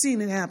mean, you've seen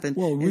it happen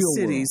in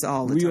cities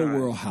all the time. Real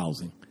world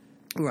housing.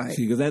 Right.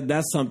 See, because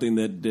that's something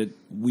that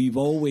we've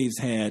always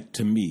had,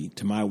 to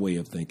my way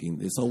of thinking,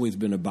 it's always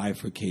been a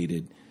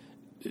bifurcated,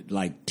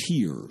 like,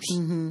 tiers.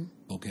 Mm-hmm.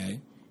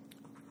 Okay?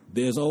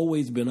 There's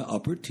always been an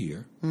upper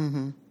tier.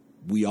 Mm-hmm.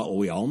 We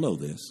all know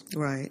this.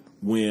 Right.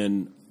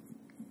 When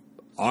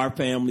our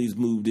families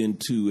moved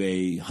into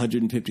a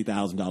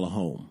 $150,000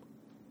 home,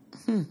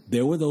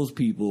 there were those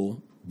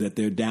people that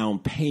their down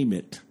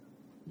payment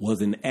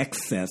was in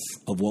excess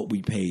of what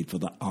we paid for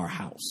our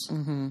house.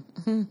 Mm-hmm.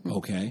 Mm-hmm.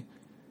 Okay?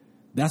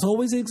 That's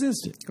always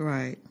existed.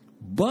 Right.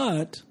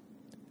 But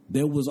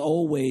there was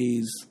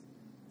always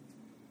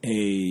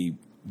a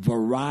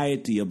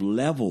variety of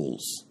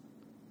levels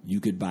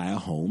you could buy a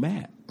home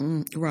at.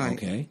 Right.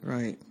 Okay?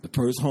 Right. The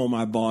first home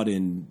I bought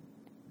in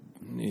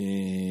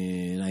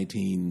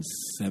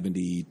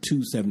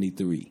 1972,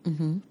 73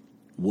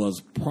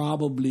 was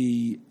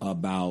probably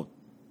about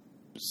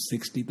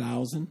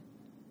 $60,000.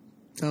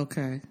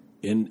 Okay.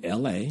 in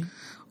L.A.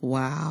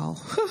 Wow.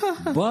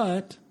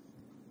 But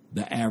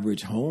the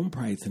average home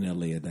price in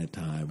L.A. at that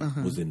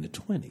time was in the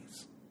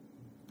 20s.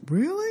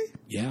 Really?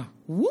 Yeah.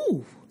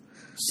 Woo.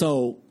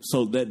 So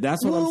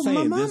that's what I'm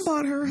saying. My mom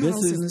bought her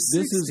house in the 60s.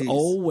 This is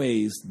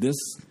always this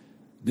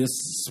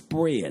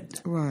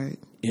spread. Right.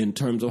 In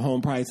terms of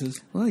home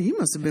prices. Well, you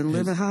must have been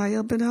living high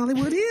up in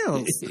Hollywood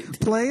Hills,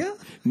 player.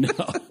 No.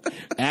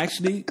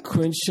 Actually,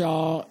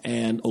 Crenshaw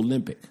and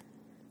Olympic.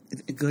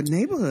 A good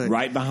neighborhood.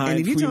 Right behind And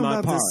if you're talking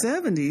about Park. the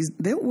 70s,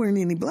 there weren't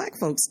any black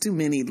folks too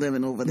many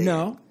living over there.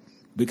 No,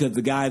 because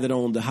the guy that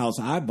owned the house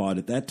I bought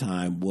at that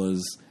time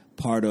was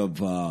part of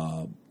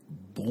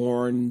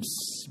Bornstein,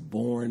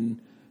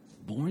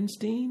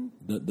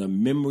 the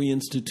Memory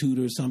Institute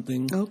or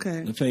something.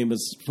 Okay. The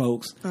famous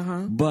folks.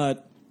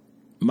 But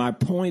my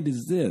point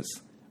is this.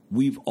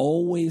 We've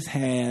always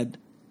had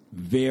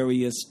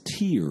various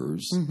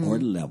tiers or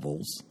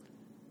levels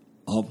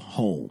of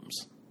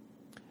homes.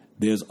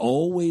 There's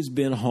always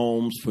been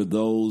homes for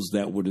those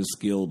that were the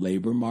skilled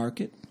labor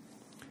market,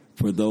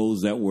 for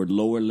those that were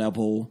lower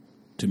level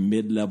to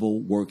mid-level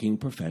working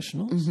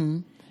professionals,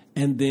 and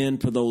then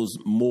for those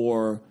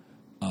more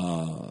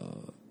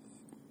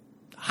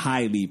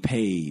highly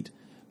paid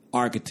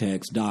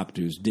architects,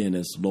 doctors,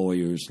 dentists,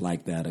 lawyers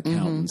like that,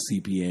 accountants,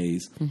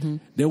 CPAs.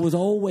 There was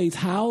always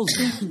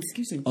housing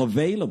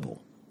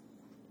available.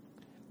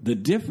 The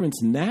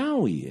difference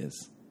now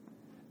is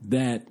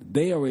that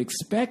they are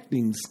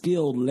expecting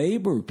skilled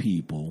labor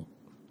people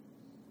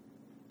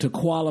to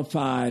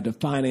qualify to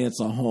finance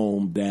a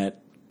home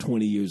that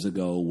 20 years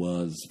ago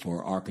was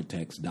for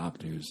architects,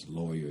 doctors,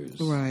 lawyers.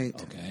 Right.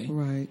 Okay?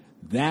 Right.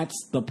 That's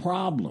the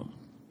problem.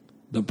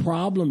 The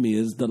problem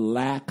is the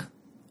lack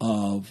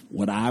of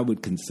what I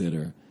would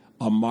consider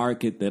a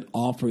market that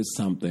offers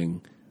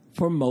something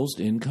for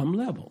most income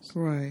levels.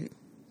 Right.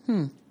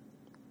 You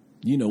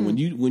know, when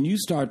you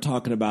start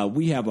talking about,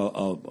 we have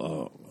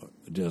a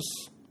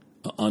just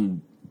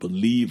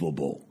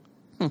unbelievable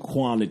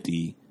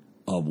quantity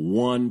of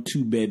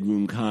 1-2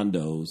 bedroom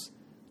condos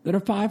that are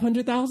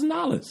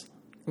 $500,000.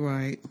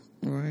 Right.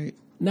 Right.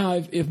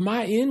 Now, if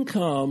my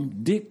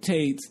income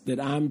dictates that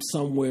I'm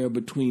somewhere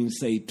between,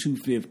 say,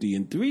 $250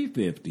 and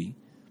 $350,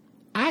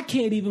 I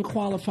can't even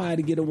qualify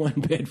to get a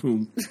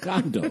 1-bedroom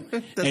condo,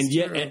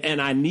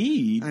 and I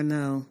need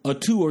a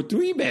 2 or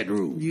 3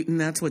 bedroom, and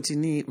that's what you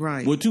need,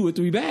 right? With 2 or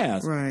 3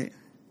 baths, right?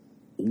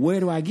 Where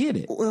do I get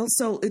it? Well,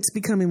 so it's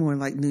becoming more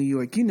like New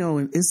York. You know,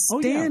 it's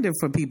standard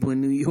for people in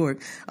New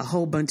York. A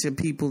whole bunch of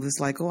people that's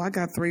like, I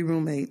got 3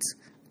 roommates,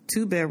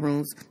 2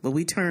 bedrooms, but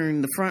we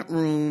turn the front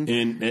room,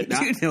 and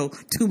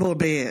 2 more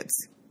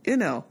beds. You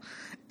know.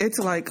 It's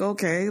like,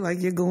 okay, like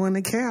you're going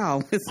to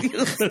Cal with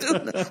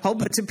a whole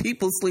bunch of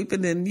people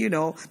sleeping in,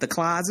 the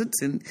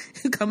closets and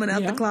coming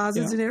out the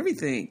closets and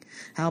everything.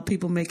 How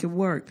people make it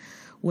work.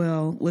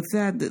 Well, with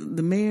that,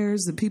 the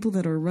mayors, the people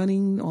that are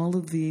running, all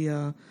of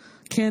the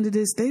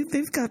candidates,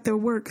 they've got their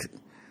work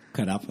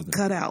cut out for them.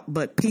 Cut out.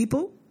 But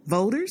people,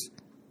 voters,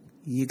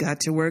 you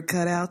got your work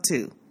cut out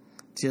too.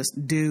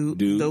 Just do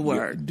the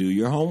work. Do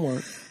your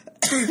homework.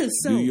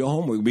 Do your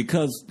homework,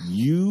 because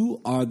you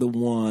are the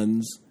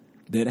ones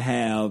that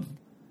have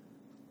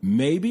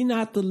maybe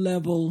not the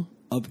level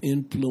of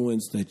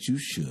influence that you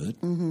should,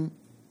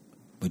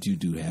 but you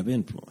do have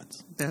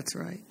influence. That's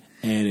right.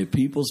 And if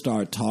people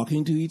start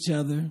talking to each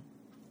other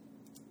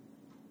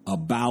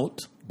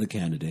about the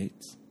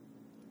candidates,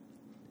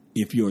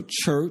 if your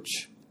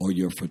church or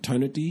your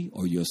fraternity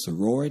or your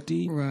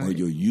sorority or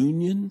your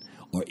union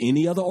or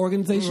any other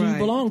organization you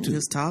belong to,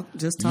 just talk.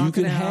 You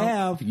can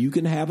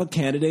have a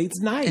candidates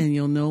night, and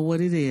you'll know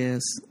what it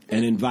is,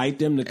 and invite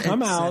them to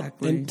come out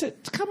and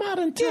come out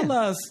and tell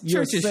us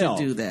yourself. Churches should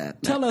do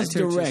that. Tell us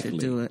directly.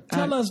 Do it.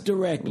 Tell us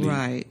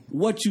directly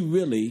what you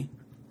really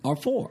are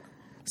for.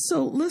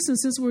 So, listen,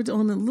 since we're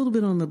on a little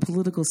bit on the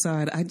political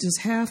side, I just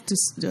have to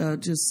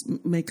just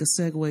make a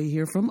segue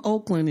here from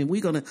Oakland, and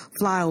we're going to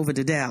fly over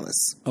to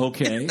Dallas.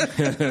 Okay.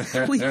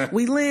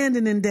 we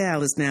landing in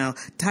Dallas now.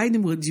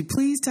 Would you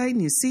please tighten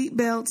your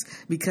seatbelts,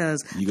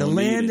 because the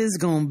land is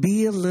going to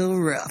be a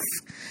little rough.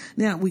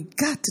 Now, we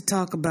got to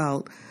talk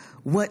about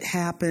what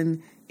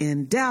happened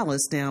in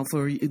Dallas now.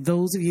 For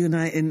those of you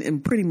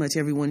and pretty much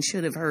everyone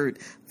should have heard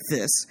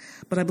this,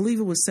 but I believe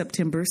it was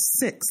September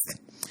 6th.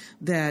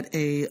 That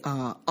a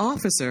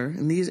officer,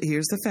 and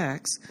here's the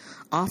facts,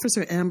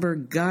 Officer Amber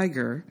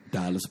Geiger,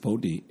 Dallas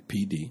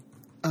PD,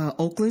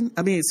 Oakland,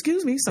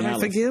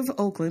 forgive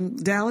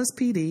Oakland, Dallas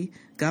PD,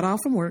 got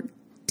off from work,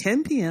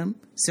 10 p.m.,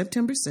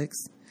 September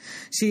 6th.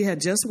 She had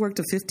just worked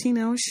a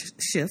 15-hour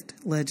shift,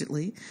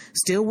 allegedly,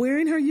 still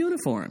wearing her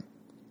uniform,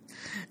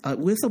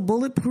 with a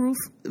bulletproof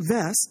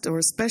vest or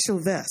a special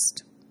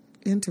vest.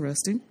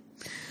 Interesting.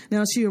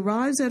 Now, she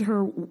arrives at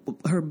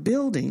her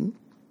building,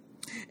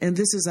 and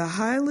this is a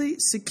highly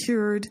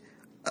secured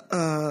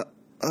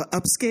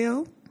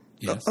upscale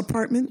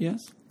apartment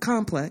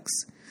complex,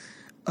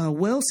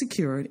 well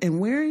secured, and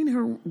wearing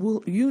her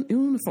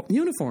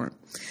uniform.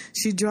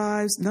 She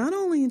drives not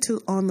only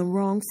on the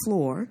wrong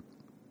floor,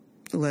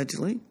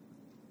 allegedly,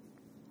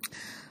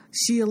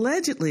 she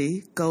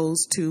allegedly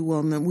goes to,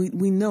 well,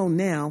 we know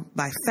now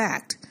by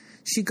fact,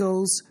 she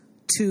goes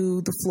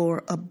to the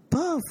floor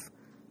above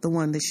the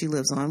one that she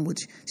lives on,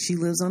 which she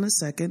lives on the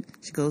second.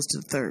 She goes to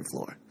the third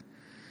floor.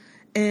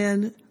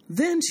 And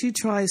then she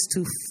tries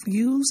to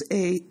use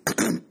a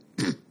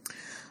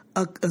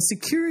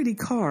security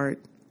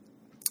card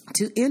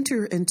to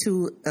enter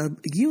into a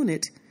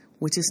unit,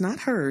 which is not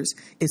hers.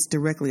 It's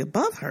directly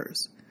above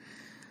hers.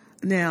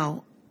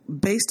 Now,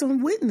 based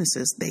on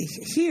witnesses, they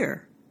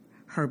hear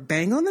her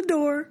bang on the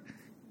door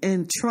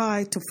and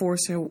try to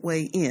force her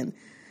way in.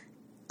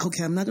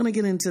 Okay, I'm not going to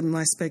get into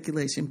my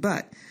speculation,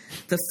 but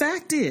the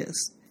fact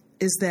is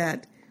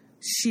that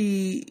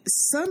she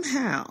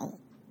somehow,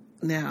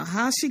 now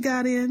how she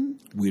got in,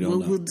 we don't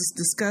know. We'll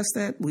discuss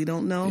that. We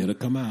don't know. It'll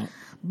come out.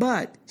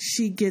 But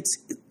she gets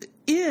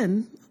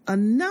in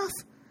enough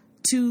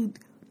to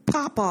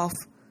pop off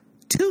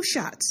 2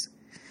 shots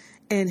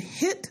and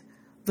hit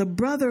the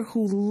brother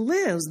who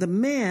lives, the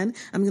man,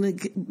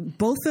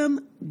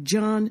 Botham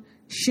Jean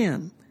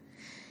Shem,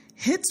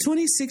 hits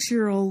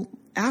 26-year-old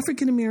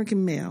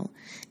African-American male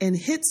and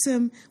hits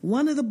him,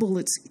 one of the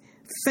bullets,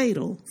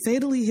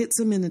 fatally hits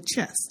him in the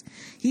chest.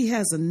 He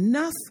has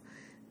enough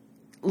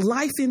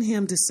life in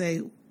him to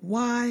say,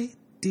 why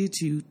did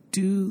you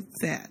do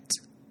that?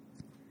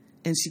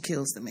 And she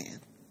kills the man.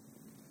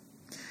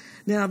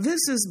 Now, this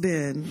has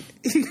been,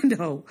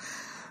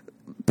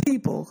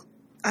 people,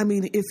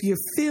 if you're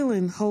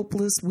feeling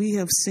hopeless, we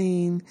have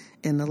seen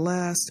in the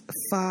last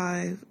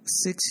 5-6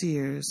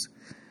 years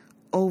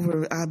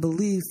over, I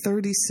believe,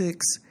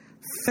 36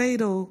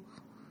 fatal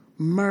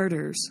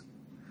murders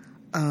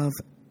of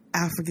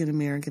African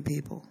American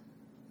people,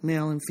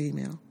 male and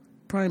female,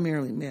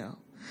 primarily male.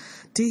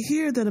 To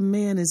hear that a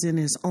man is in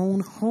his own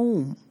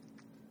home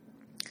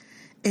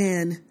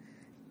and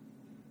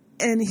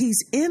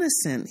he's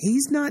innocent,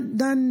 he's not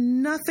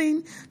done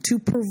nothing to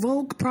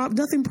provoke,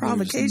 nothing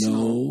provocational. There's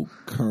no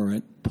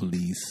current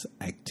police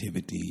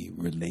activity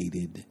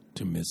related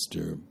to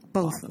Mr.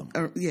 Botham.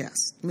 Yes,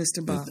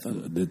 Mr.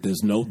 Botham.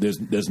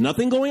 There's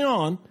nothing going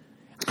on.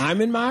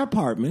 I'm in my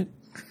apartment,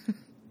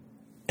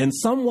 and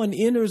someone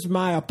enters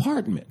my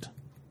apartment.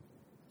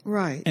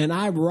 Right. And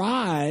I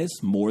rise,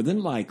 more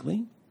than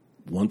likely.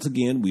 Once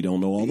again, we don't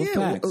know all the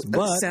facts.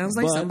 But sounds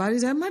like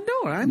somebody's at my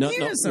door. I'm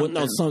hearing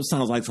something.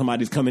 Sounds like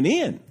somebody's coming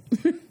in.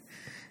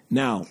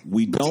 Now,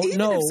 we don't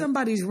know. Even if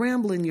somebody's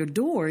rambling your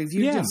door, if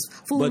you're just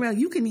fooling around,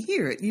 you can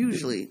hear it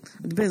usually.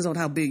 It depends on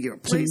how big your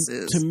place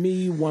is. To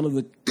me, one of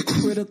the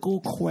critical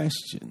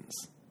questions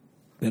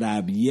that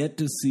I've yet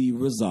to see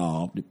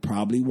resolved, it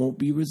probably won't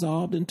be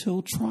resolved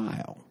until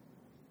trial.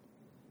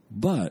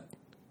 But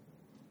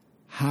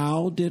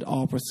how did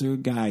Officer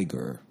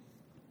Geiger,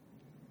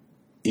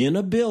 in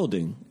a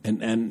building,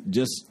 and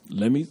just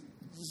let me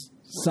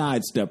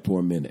sidestep for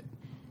a minute.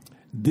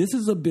 This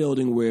is a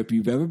building where if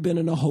you've ever been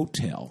in a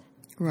hotel,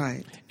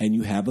 right, and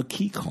you have a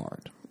key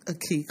card. A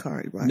key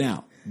card, right.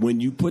 Now, when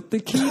you put the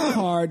key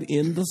card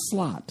in the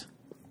slot,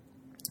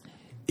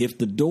 if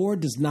the door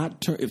does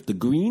not turn, if the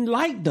green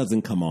light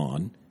doesn't come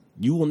on,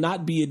 you will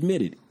not be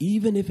admitted,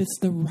 even if it's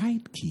the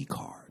right key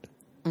card.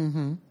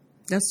 Mm-hmm.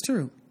 That's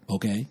true.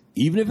 Okay,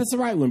 even if it's the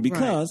right one,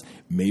 because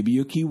maybe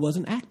your key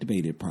wasn't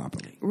activated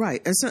properly. Right,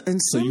 and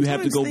so you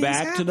have to go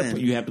back to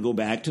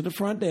the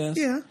front desk.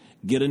 Yeah.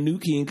 Get a new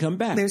key and come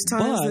back. There's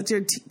times that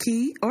your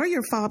key or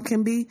your fob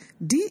can be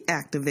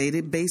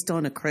deactivated based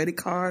on a credit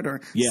card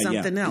or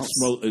something else.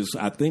 It's,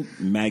 I think,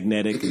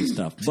 magnetic and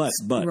stuff.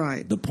 But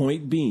right. The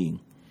point being,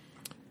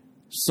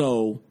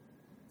 so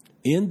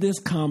in this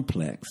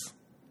complex,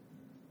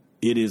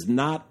 it is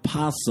not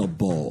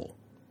possible.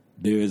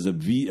 There is a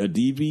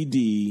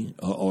DVD,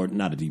 or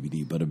not a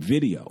DVD, but a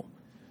video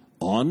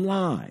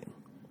online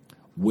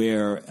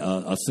where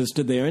a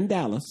sister there in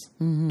Dallas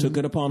took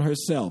it upon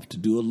herself to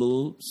do a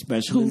little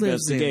special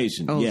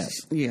investigation. Oh, yes.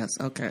 Yes,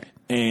 okay.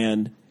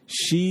 And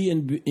she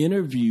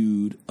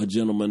interviewed a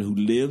gentleman who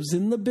lives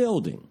in the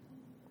building.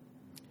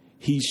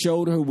 He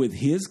showed her with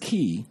his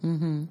key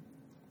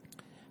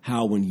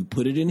how when you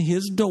put it in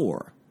his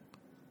door,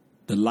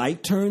 the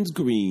light turns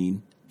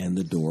green and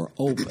the door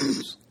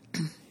opens.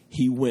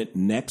 He went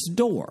next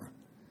door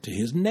to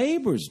his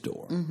neighbor's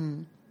door.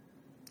 Mm-hmm.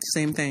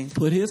 Same thing.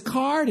 Put his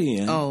card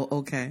in. Oh,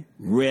 okay.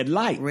 Red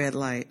light. Red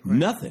light. Right.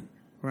 Nothing.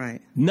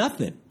 Right.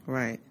 Nothing.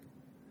 Right.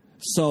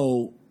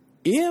 So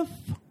if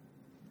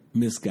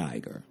Miss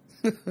Geiger,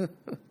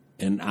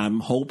 and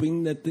I'm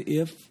hoping that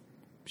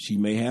she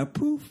may have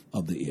proof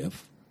of the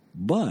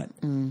but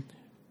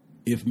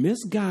if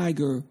Miss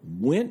Geiger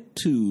went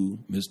to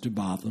Mr.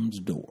 Botham's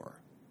door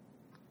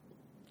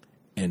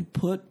and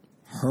put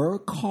her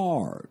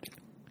card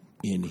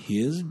in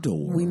his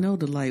door. We know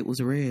the light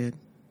was red.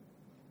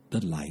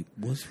 The light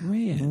was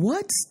red.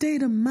 What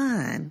state of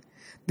mind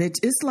that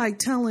it's like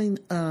telling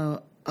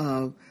good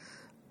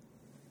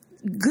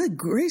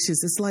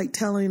gracious, it's like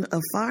telling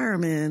a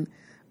fireman,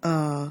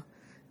 or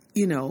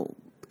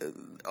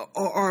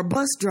a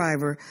bus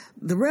driver,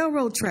 the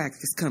railroad track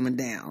is coming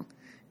down.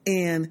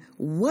 And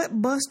what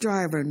bus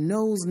driver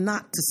knows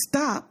not to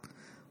stop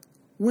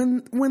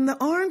When the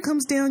arm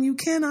comes down, you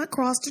cannot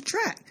cross the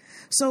track.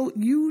 So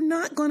you're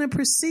not going to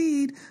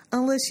proceed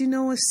unless you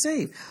know it's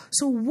safe.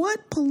 So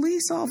what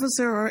police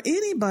officer or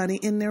anybody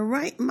in their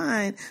right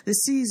mind that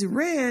sees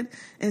red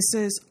and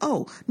says,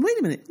 oh, wait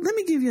a minute, let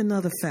me give you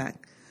another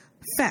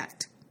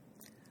fact.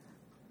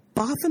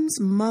 Botham's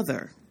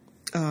mother,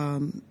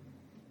 Mrs.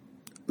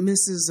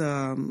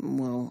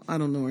 I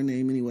don't know her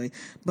name anyway,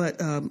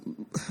 but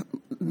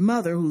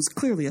mother, who's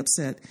clearly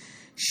upset,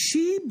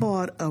 she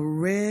bought a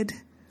red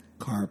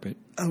carpet.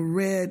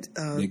 Carpet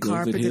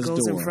that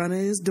goes in front of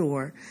his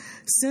door,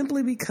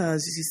 simply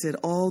because she said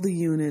all the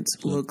units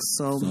look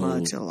so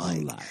much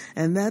alike.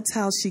 And that's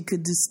how she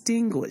could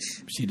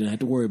distinguish. She didn't have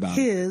to worry about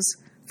his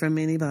from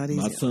anybody's.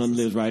 My son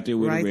lives right there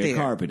where the red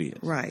carpet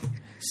is. Right.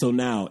 So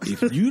now,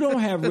 if you don't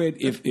have red,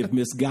 if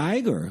Miss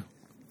Geiger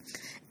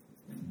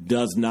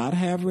does not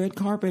have red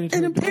carpet at her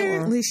door, and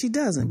apparently she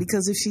doesn't,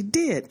 because if she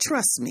did,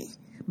 trust me,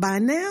 by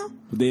now,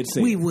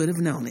 we would have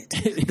known it.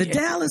 The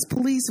Dallas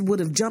police would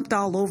have jumped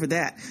all over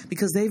that,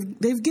 because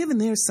they've given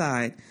their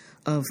side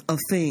of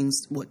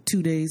things.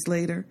 2 days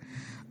later,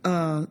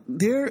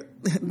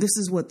 this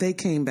is what they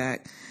came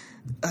back,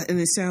 and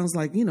it sounds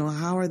like,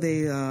 how are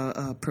they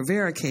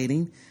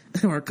prevaricating,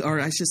 or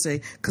I should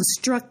say,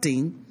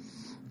 constructing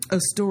a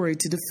story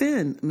to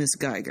defend Miss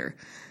Geiger.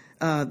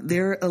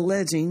 They're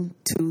alleging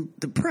to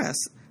the press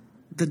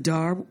the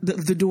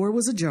door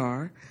was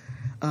ajar.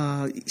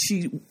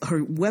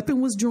 Her weapon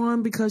was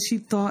drawn because she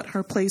thought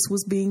her place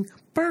was being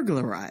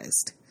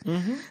burglarized.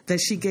 Mm-hmm. That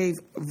she gave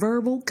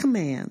verbal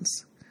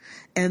commands.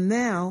 And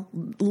now,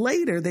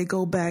 later, they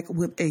go back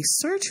with a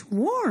search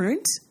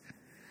warrant.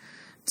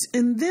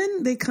 And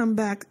then they come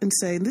back and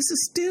say, this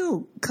is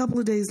still a couple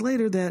of days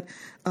later, that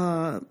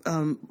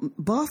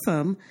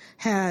Botham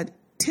had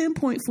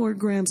 10.4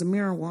 grams of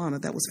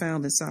marijuana that was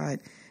found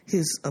inside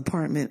his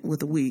apartment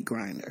with a weed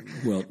grinder.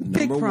 Well,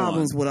 big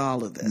problems with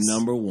all of this.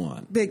 Number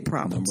one. Big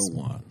problems.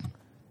 Number one.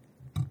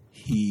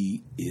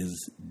 He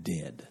is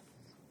dead.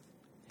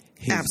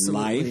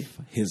 Absolutely.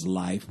 His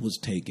life was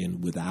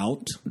taken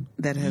without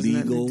that has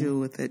nothing to do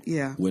with it.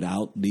 Yeah.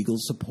 Without legal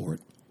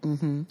support.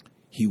 Mm-hmm.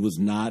 He was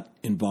not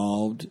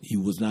involved. He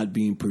was not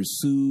being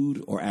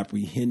pursued or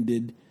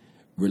apprehended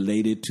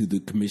related to the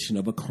commission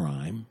of a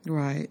crime.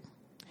 Right.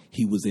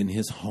 He was in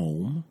his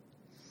home.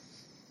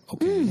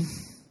 Okay.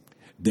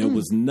 There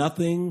was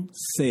nothing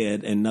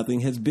said, and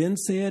nothing has been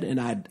said, and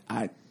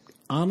I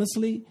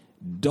honestly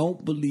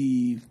don't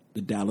believe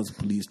the Dallas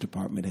Police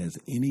Department has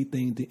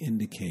anything to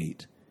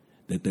indicate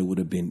that there would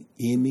have been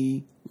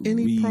any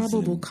reason,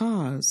 probable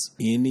cause.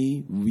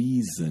 Any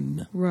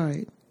reason.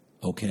 Right.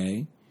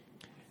 Okay.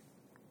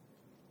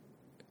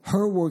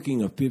 Her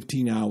working a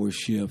 15-hour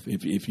shift,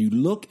 if you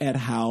look at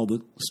how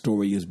the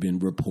story has been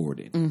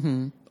reported,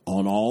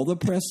 on all the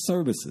press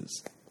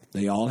services,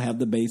 they all have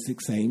the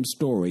basic same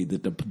story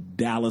that the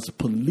Dallas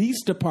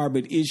Police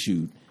Department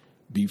issued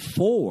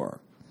before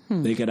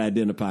they could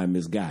identify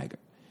Ms. Geiger.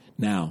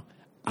 Now,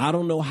 I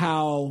don't know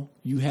how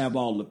you have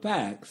all the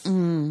facts,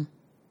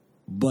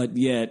 but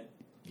yet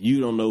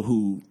you don't know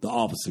who the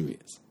officer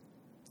is.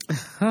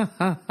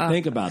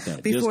 Think about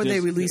that. Before they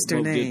released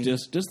her name.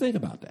 Just think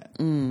about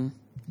that.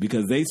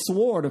 Because they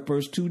swore the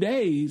first 2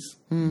 days,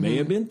 may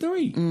have been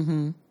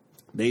 3.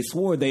 They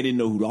swore they didn't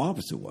know who the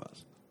officer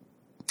was.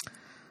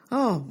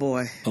 Oh,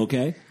 boy.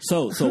 Okay.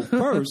 So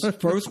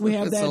first we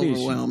have that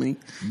overwhelming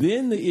issue.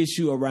 Then the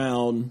issue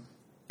around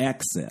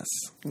access.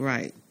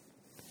 Right.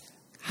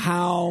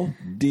 How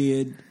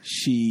did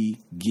she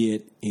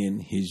get in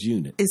his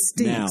unit? It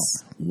stinks. Now,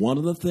 one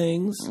of the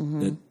things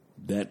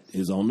that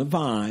is on the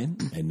vine,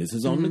 and this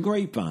is on the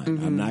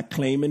grapevine, I'm not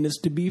claiming this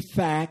to be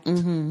fact.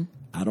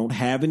 I don't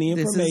have any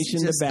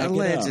information to back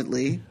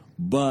allegedly. It up.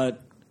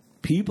 But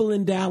people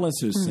in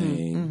Dallas are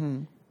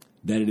saying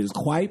that it is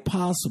quite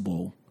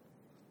possible,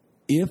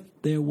 if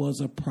there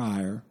was a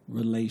prior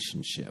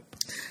relationship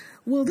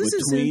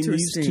between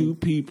these two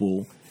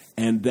people,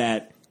 and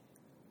that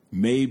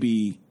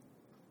maybe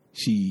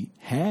she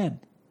had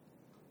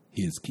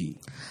his key.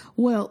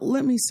 Well,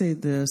 let me say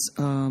this.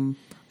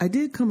 I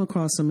did come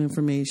across some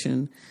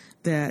information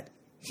that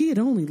he had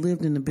only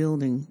lived in the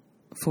building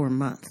for a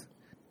month.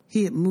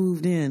 He had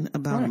moved in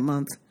about a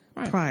month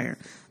prior.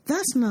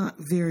 That's not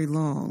very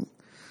long.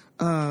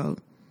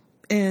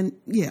 And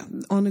yeah,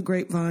 on the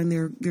grapevine,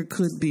 there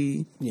could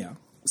be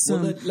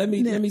some. Well, let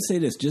me say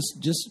this,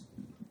 just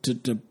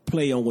to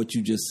play on what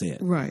you just said,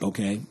 right?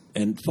 Okay,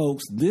 and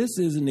folks, this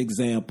is an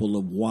example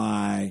of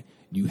why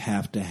you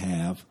have to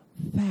have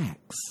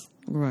facts,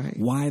 right?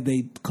 Why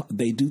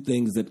they do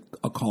things that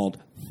are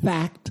called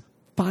fact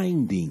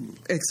finding,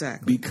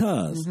 exactly?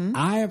 Because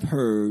I have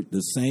heard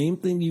the same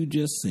thing you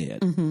just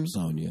said,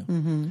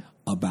 Sonja,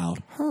 about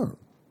her.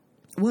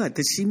 What?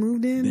 That she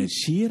moved in? That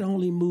she had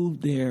only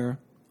moved there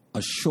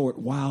a short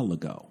while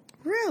ago.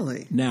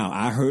 Really? Now,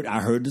 I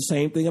heard the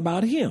same thing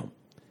about him.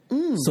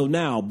 So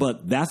now,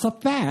 but that's a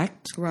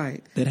fact.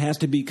 Right. That has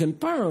to be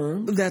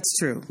confirmed. That's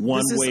true.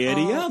 One way or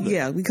the other.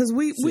 Yeah, because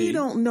we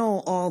don't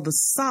know all the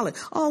solid.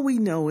 All we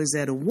know is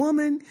that a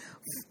woman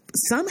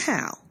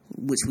somehow,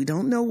 which we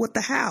don't know what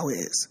the how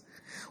is,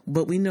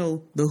 but we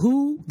know the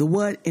who, the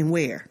what, and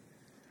where.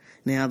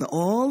 Now,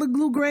 all the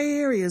little gray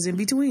areas in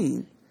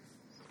between,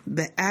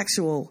 the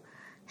actual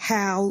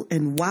how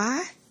and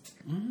why,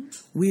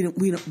 we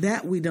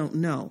don't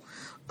know.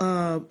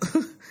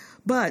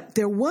 But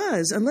there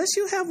was, unless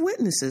you have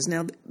witnesses,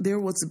 now there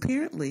was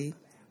apparently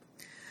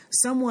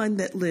someone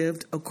that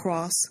lived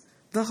across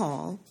the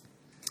hall,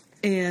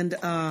 and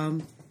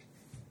the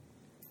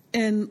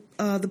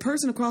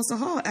person across the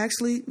hall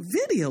actually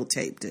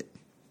videotaped it.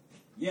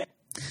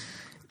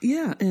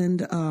 Yeah,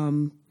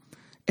 and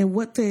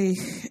what they,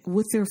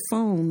 with their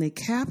phone, they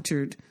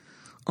captured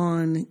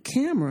on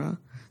camera.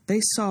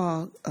 They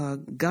saw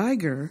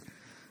Geiger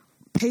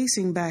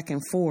pacing back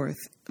and forth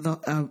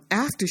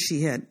after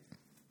she had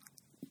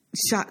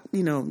shot,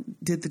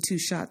 did the 2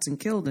 shots and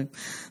killed him.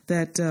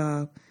 That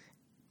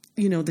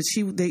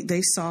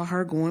they saw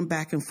her going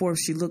back and forth.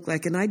 She looked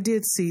like, and I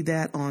did see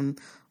that on,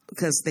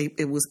 because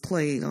it was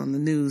played on the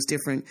news,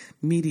 different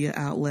media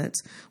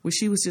outlets, where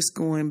she was just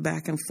going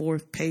back and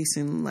forth,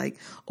 pacing like,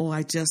 oh,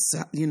 I just,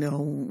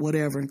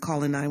 whatever, and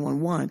calling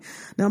 911.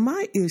 Now,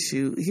 my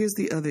issue, here's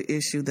the other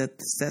issue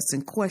that's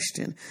in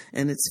question,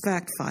 and it's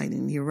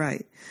fact-finding. You're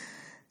right.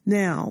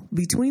 Now,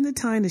 between the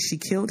time that she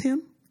killed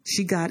him,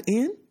 she got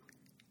in,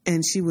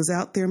 and she was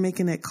out there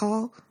making that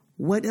call,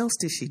 what else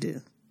did she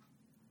do?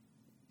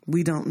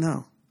 We don't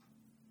know.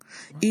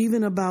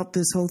 Even about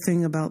this whole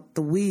thing about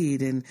the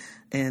weed and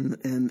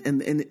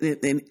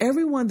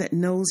everyone that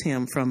knows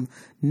him, from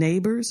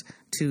neighbors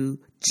to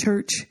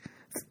church,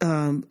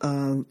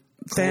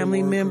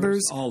 family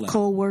members,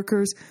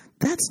 co-workers,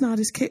 that's not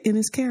in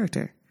his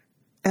character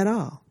at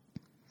all.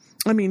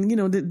 I mean,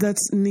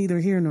 that's neither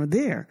here nor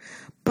there,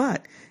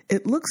 but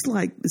it looks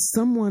like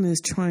someone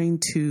is trying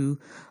to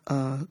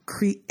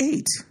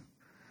create,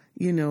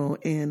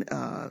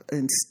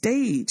 and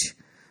stage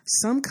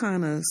some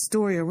kind of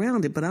story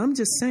around it. But I'm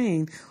just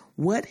saying,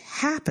 what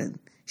happened?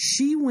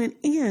 She went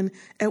in.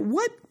 At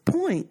what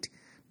point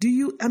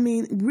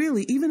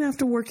really, even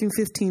after working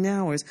 15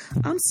 hours,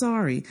 I'm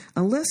sorry,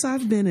 unless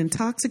I've been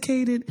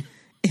intoxicated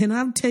and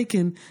I've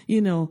taken,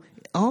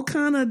 all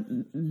kind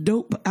of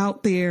dope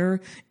out there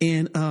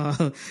and,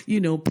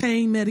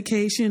 pain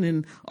medication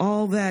and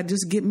all that,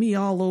 just get me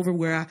all over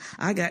where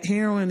I got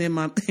heroin in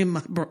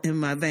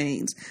my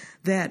veins,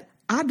 that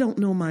I don't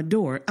know my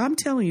door. I'm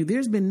telling you,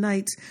 there's been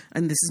nights,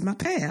 and this is my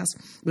past,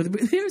 but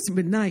there's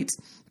been nights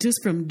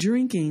just from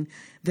drinking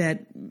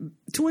that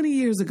 20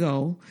 years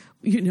ago,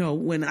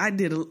 when I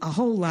did a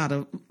whole lot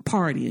of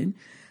partying,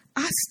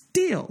 I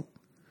still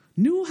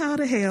knew how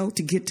the hell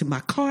to get to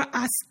my car.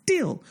 I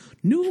still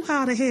knew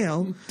how the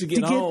hell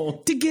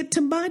to get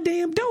to my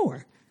damn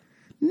door.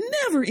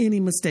 Never any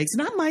mistakes.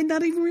 And I might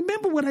not even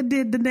remember what I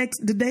did the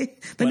next day.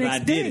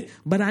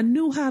 But I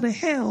knew how the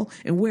hell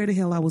and where the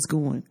hell I was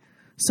going.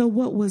 So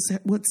what's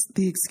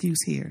the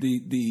excuse here?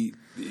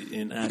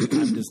 And I'm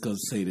just going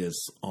to say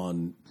this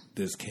on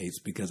this case,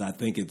 because I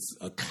think it's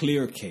a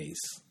clear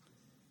case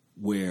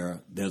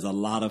where there's a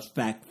lot of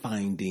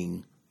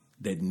fact-finding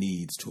that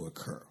needs to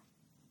occur.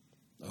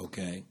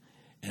 Okay?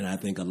 And I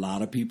think a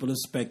lot of people are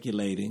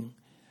speculating.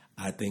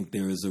 I think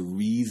there is a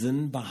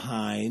reason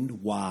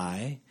behind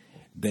why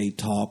they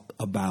talk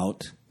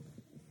about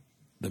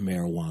the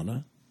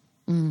marijuana.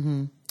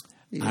 Mm-hmm.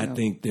 Yeah. I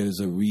think there's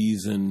a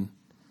reason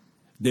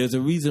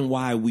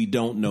why we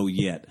don't know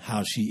yet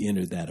how she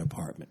entered that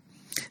apartment.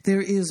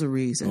 There is a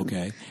reason.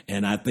 Okay.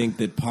 And I think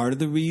that part of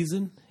the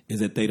reason is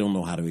that they don't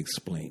know how to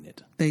explain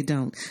it. They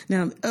don't.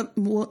 Now,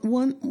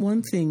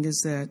 one thing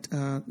is that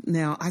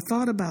now I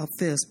thought about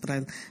this, but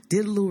I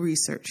did a little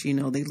research.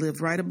 They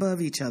live right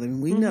above each other.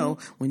 And we know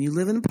when you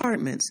live in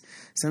apartments,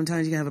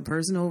 sometimes you have a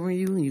person over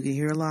you and you can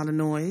hear a lot of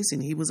noise,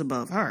 and he was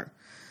above her.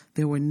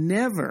 There were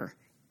never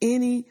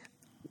any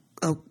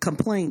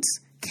complaints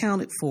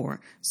counted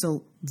for.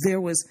 So there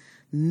was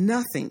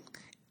nothing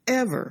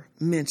ever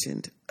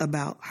mentioned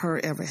about her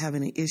ever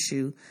having an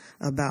issue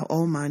about,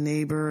 oh, my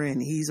neighbor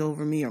and he's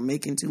over me or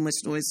making too much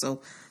noise.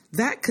 So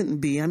that couldn't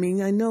be. I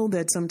mean, I know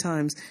that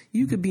sometimes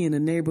you could be in a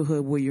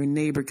neighborhood where your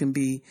neighbor can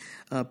be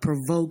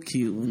provoke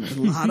you in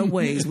a lot of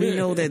ways. We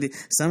know that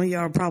some of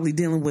y'all are probably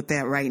dealing with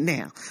that right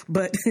now,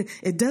 but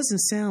it doesn't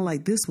sound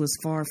like this was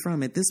far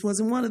from it. This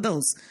wasn't one of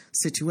those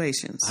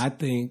situations. I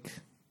think,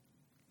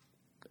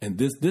 and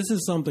this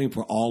is something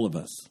for all of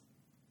us,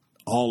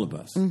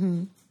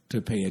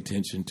 to pay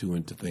attention to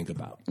and to think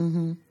about.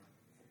 Mm-hmm.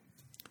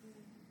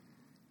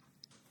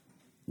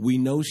 We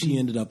know she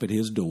ended up at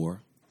his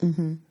door.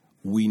 Mm-hmm.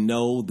 We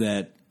know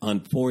that,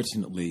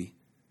 unfortunately,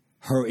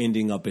 her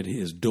ending up at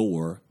his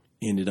door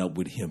ended up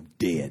with him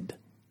dead.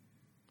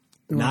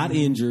 Right. Not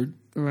injured.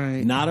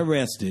 Right. Not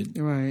arrested.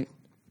 Right.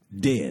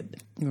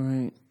 Dead.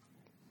 Right.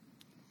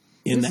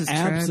 In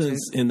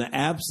the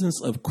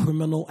absence of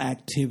criminal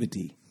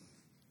activity,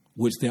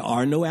 which there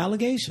are no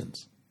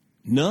allegations,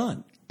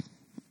 none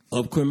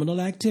of criminal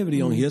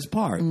activity on his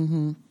part,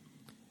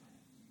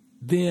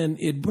 then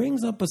it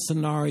brings up a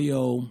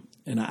scenario,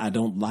 and I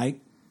don't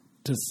like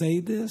to say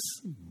this,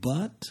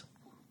 but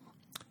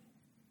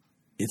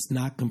it's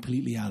not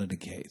completely out of the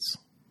case.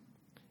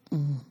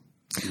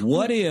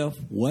 What if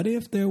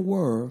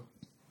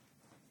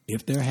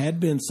there had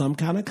been some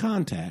kind of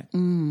contact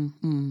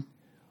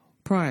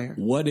prior?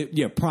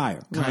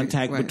 Prior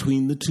contact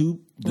between the two,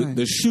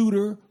 the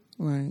shooter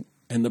and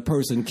the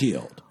person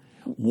killed.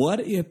 What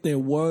if there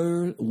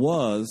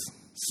was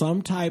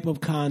some type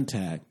of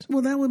contact?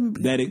 Well, that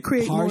would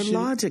create more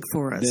logic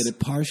for us. That it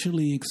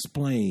partially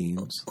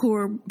explains who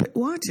are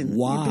watching,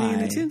 why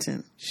paying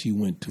attention. She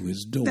went to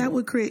his door. That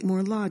would create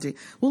more logic.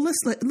 Well,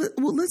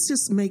 let's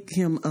just make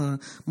him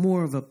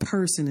more of a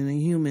person and a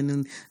human.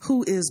 And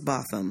who is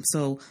Botham?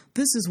 So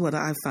this is what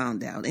I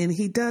found out, and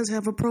he does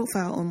have a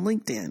profile on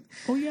LinkedIn.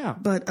 Oh yeah,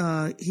 but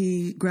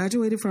he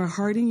graduated from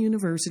Harding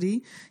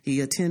University.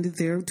 He attended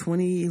there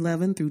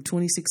 2011 through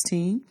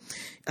 2016.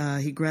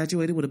 He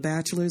graduated with a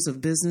bachelor's of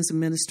business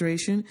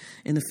administration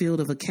in the field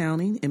of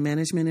accounting and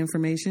management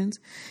information.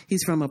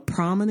 He's from a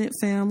prominent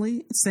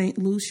family, St.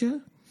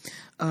 Lucia.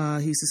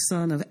 He's the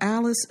son of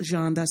Alice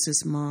Jean, that's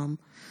his mom,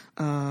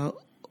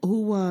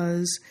 who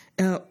was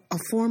a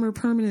former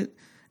permanent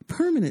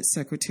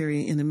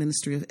secretary in the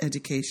Ministry of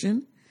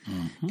Education,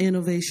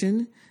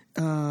 Innovation,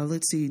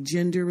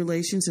 gender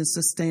relations and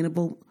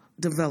sustainable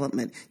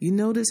development. You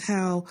notice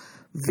how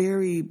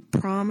very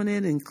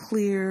prominent and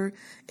clear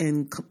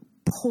and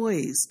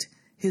poised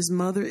his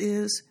mother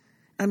is?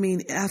 I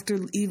mean, after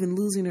even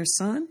losing her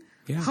son?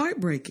 Yeah.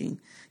 Heartbreaking.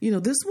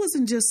 This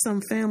wasn't just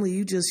some family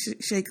you just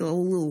shake a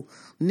little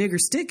nigger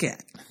stick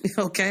at,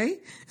 okay?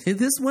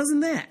 This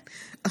wasn't that.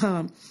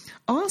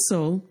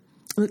 Also,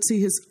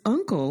 his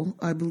uncle,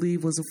 I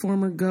believe, was a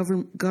former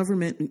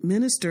government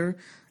minister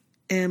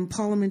and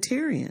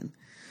parliamentarian.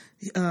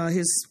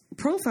 His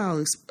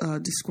profile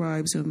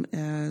describes him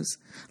as,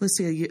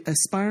 an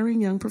aspiring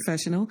young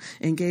professional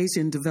engaged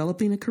in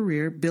developing a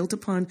career built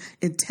upon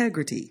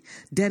integrity,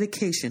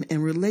 dedication,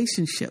 and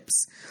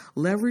relationships,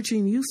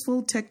 leveraging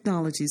useful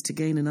technologies to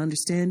gain an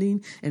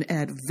understanding and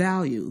add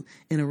value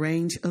in a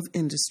range of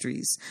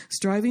industries,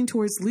 striving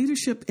towards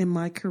leadership in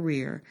my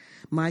career,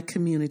 my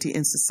community,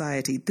 and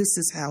society. This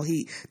is how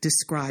he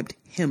described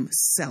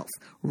himself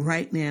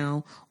right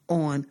now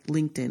on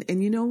LinkedIn.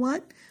 And you know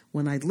what?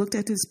 When I looked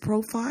at his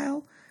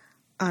profile,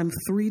 I'm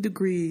 3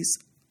 degrees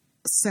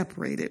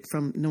separated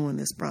from knowing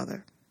this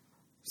brother.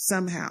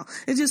 Somehow.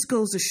 It just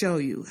goes to show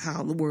you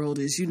how the world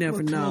is. You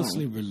never know. We're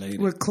closely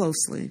related. We're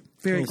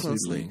very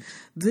closely.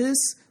 This,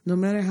 no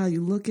matter how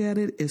you look at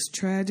it, is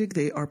tragic.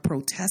 They are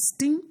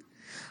protesting.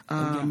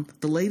 The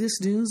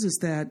latest news is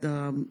that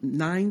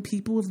 9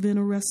 people have been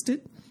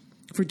arrested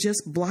for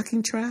just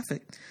blocking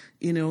traffic,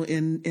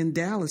 in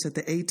Dallas at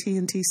the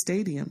AT&T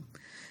Stadium.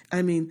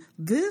 I mean,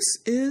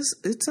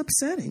 it's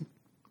upsetting.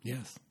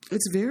 Yes.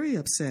 It's very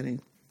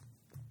upsetting.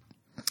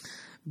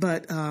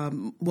 But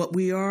what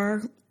we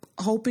are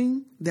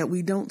hoping that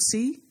we don't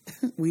see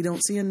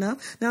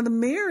enough. Now, the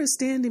mayor is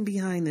standing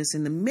behind this,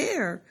 and the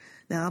mayor,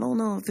 now I don't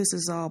know if this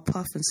is all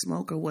puff and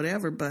smoke or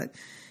whatever, but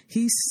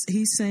he's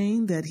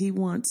saying that he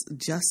wants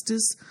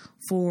justice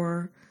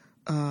for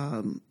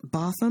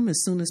Botham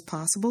as soon as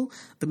possible.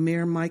 The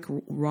mayor, Mike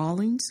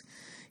Rawlings,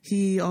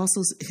 he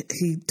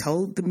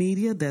told the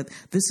media that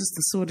this is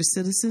the sort of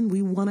citizen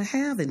we want to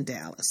have in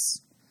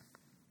Dallas.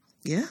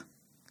 Yeah.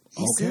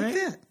 He said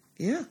that.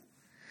 Yeah.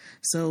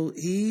 So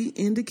he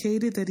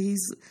indicated that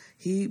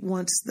he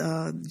wants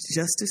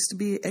justice to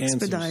be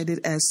expedited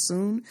as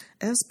soon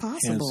as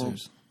possible.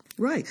 Answers.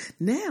 Right.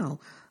 Now,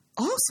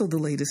 also the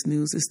latest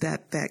news is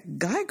that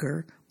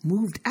Geiger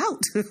moved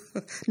out,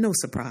 no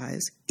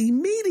surprise,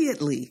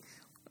 immediately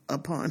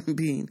upon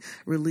being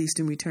released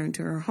and returned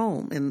to her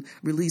home and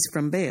released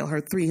from bail,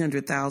 her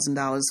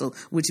 $300,000, so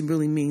which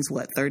really means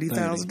what,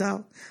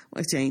 $30,000?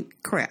 Which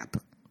ain't crap.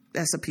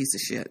 That's a piece of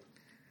shit.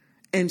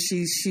 And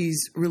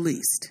she's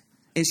released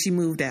and she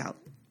moved out.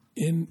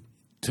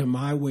 To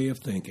my way of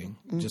thinking,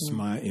 just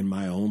in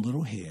my own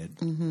little head,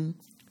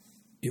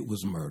 it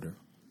was murder.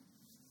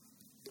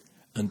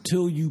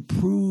 Until you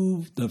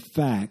prove the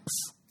facts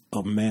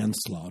of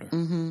manslaughter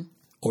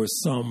or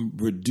some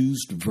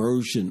reduced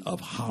version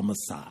of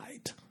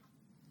homicide,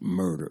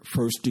 murder,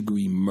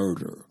 first-degree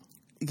murder.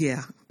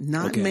 Yeah,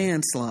 not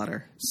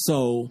manslaughter.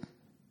 So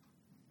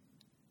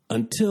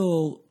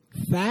until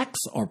facts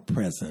are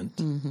present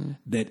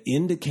that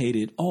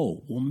indicated,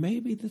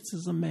 maybe this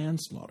is a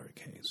manslaughter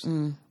case.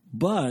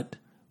 But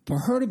for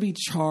her to be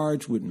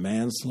charged with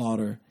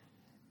manslaughter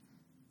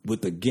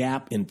with the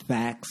gap in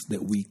facts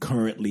that we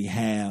currently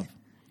have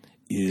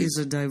is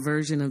a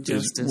diversion of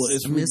justice.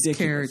 It's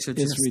miscarriage of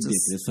justice. It's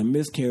ridiculous. It's a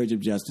miscarriage of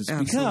justice.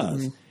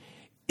 Absolutely. Because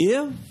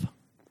if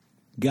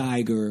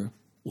Geiger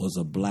was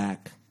a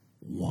black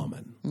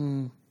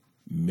woman,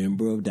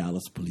 member of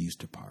Dallas Police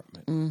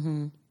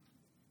Department,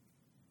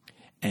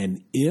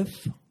 and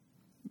if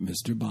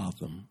Mr.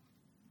 Botham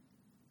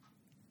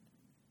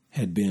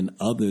had been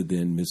other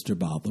than Mr.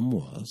 Botham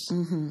was,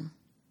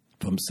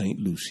 from St.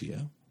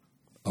 Lucia,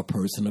 a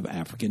person of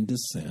African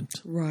descent.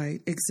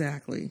 Right,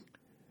 exactly.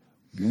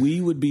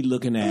 We would be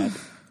looking at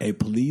a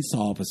police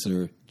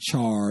officer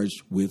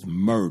charged with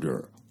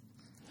murder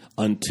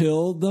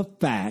until the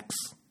facts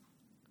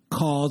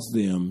caused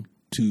them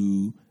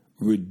to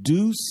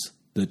reduce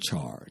the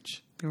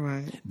charge.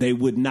 Right. They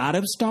would not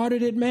have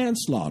started at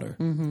manslaughter.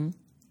 Mm-hmm.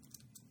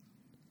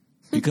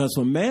 Because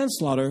for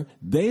manslaughter,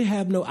 they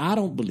have I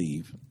don't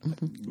believe,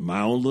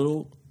 I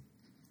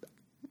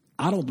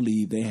don't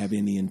believe they have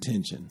any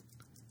intention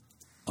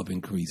of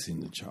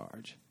increasing the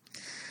charge.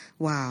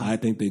 Wow. I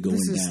think they're going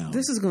down.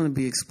 This is going to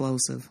be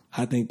explosive.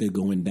 I think they're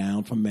going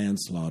down for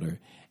manslaughter.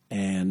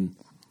 And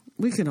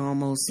we can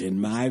almost,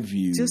 in my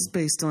view, just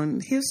based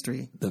on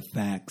history, the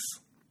facts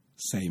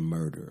say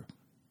murder.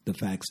 The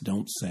facts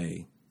don't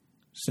say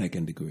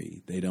second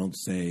degree. They don't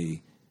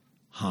say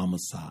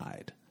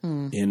homicide.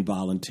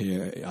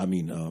 Involuntary,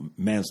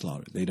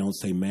 manslaughter. They don't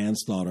say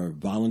manslaughter,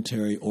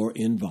 voluntary or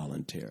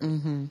involuntary.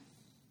 Mm-hmm.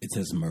 It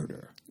says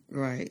murder.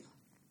 Right.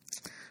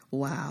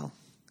 Wow.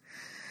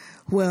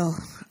 Well,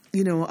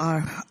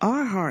 our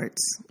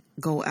hearts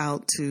go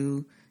out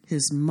to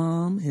his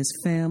mom, his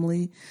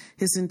family,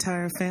 his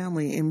entire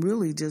family, and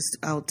really just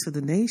out to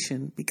the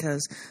nation,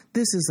 because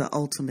this is the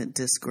ultimate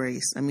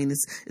disgrace. I mean,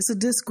 it's a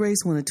disgrace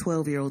when a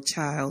 12-year-old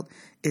child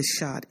is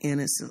shot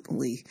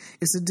innocently.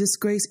 It's a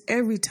disgrace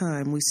every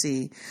time we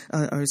see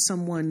or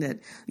someone that,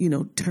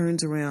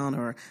 turns around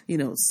or,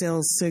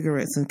 sells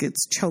cigarettes and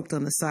gets choked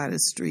on the side of the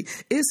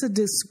street. It's a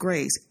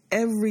disgrace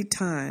every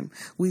time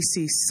we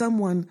see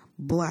someone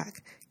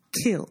black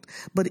killed,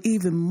 but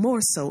even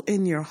more so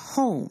in your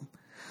home.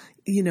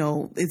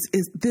 This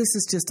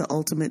is just the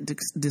ultimate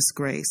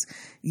disgrace.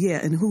 Yeah,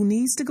 and who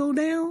needs to go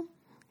down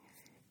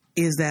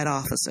is that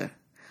officer.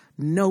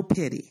 No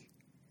pity.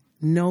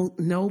 No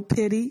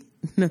pity.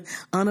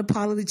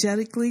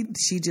 Unapologetically,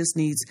 she just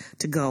needs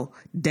to go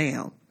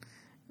down.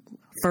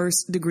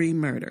 First degree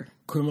murder.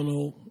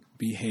 Criminal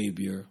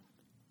behavior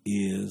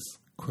is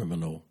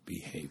criminal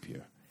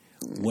behavior.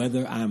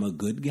 Whether I'm a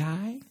good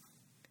guy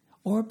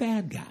or a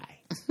bad guy.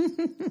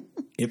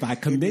 If I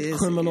commit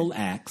criminal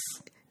acts,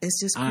 it's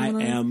just I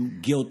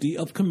am guilty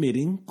of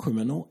committing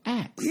criminal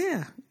acts.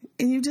 Yeah,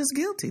 and you're just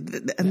guilty.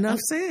 Enough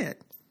said.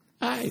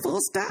 Full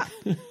stop.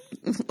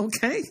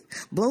 Okay?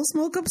 Blow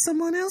smoke up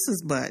someone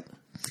else's butt.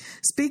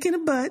 Speaking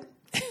of butt,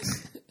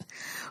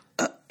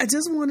 I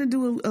just want to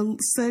do a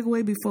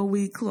segue before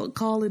we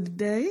call it a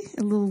day,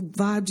 a little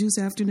vibe juice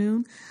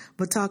afternoon,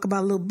 but talk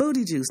about a little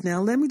booty juice.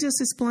 Now, let me just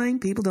explain.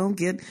 People don't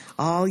get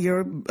all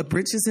your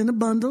britches in a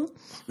bundle.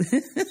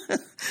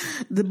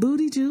 The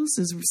booty juice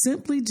is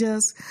simply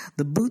just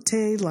the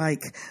booty,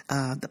 like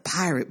the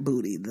pirate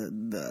booty,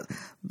 the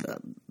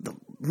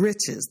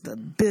riches, the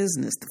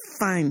business, the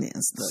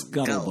finance, the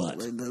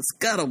scuttlebutt. The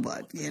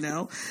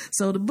scuttlebutt,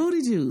 So the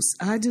booty juice,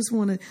 I just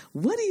want to,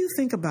 what do you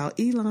think about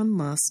Elon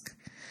Musk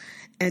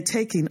and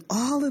taking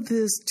all of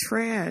this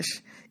trash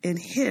and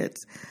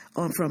hits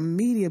from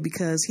media,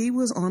 because he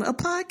was on a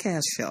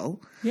podcast show,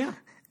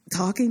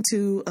 talking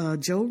to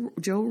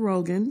Joe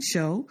Rogan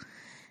show,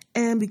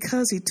 and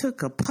because he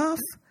took a puff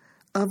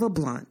of a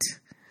blunt.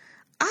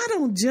 I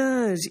don't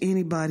judge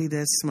anybody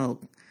that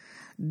smoked.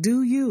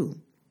 Do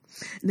you?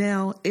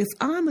 Now, if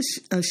I'm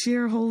a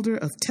shareholder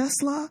of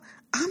Tesla,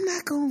 I'm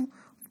not going to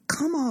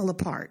come all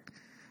apart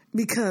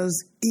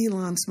because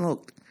Elon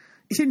smoked,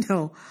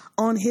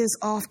 on his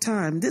off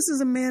time. This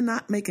is a man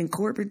not making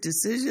corporate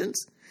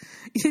decisions.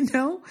 He's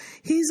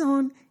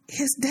on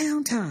his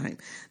downtime.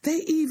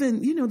 They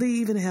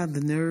even have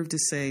the nerve to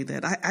say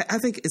that. I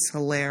think it's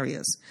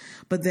hilarious,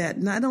 but that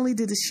not only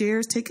did the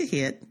shares take a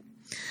hit,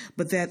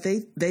 but that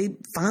they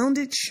found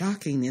it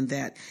shocking in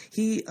that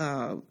he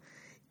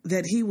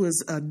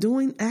was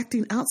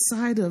acting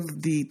outside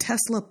of the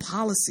Tesla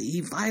policy.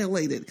 He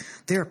violated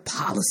their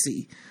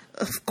policy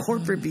of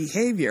corporate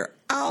behavior.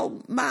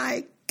 Oh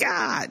my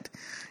God.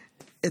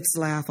 It's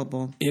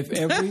laughable. If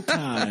every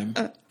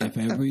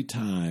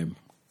time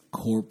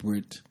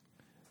corporate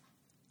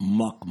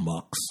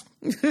mucks,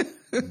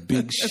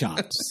 big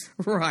shots.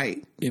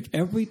 Right. If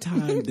every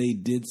time they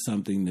did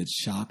something that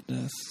shocked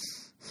us,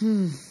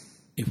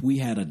 if we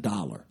had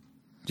 $1,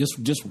 just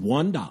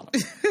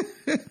 $1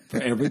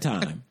 for every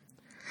time,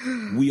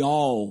 we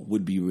all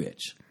would be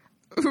rich.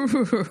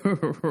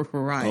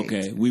 Right.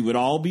 Okay. We would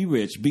all be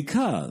rich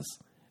because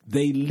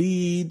they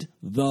lead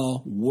the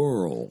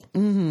world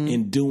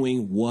in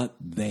doing what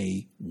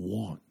they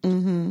want.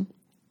 Mm-hmm.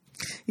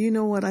 You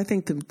know what? I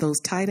think those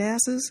tight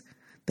asses,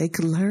 they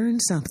could learn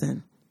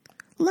something.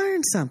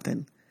 Learn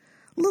something.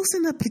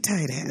 Loosen up your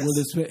tight ass.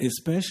 Well,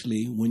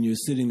 especially when you're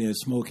sitting there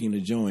smoking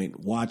a joint,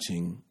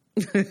 watching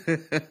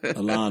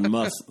Elon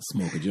Musk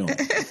smoke a joint.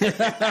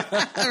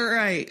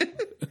 Right.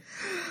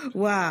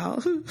 Wow.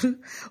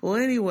 Well,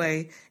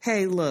 anyway,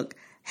 hey, look.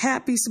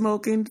 Happy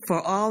smoking for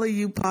all of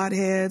you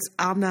potheads.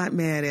 I'm not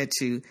mad at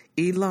you.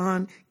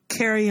 Elon,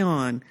 carry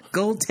on.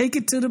 Go take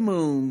it to the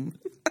moon.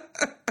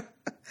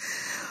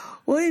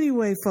 Well,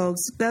 anyway,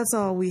 folks, that's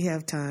all we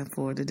have time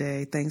for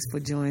today. Thanks for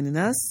joining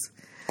us.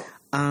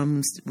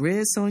 I'm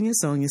Red Sonja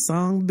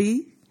Song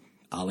B.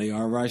 Ali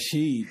Ar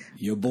Rasheed,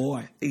 your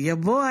boy. Your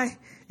boy.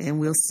 And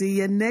we'll see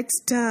you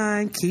next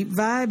time. Keep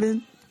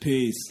vibing.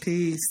 Peace.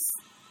 Peace.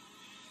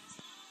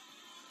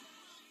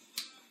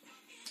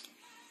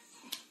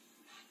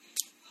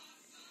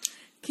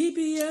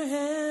 Keeping your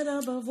head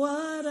above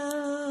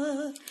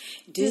water.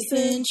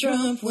 Dissing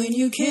Trump when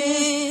you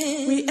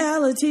can.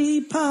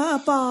 Reality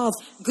pop-off.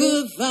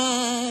 Good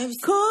vibes.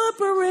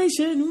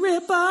 Corporation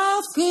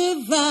rip-off.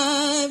 Good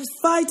vibes.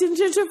 Fighting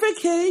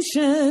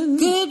gentrification.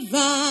 Good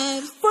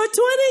vibes.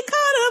 420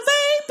 Carter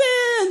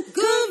vaping.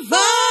 Good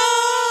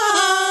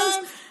vibes.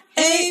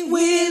 Ain't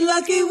we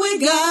lucky we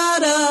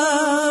got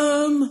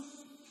 'em.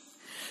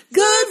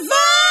 Good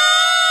vibes.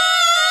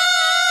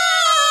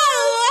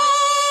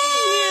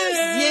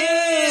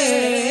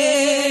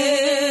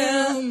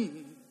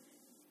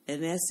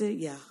 And that's it,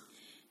 y'all.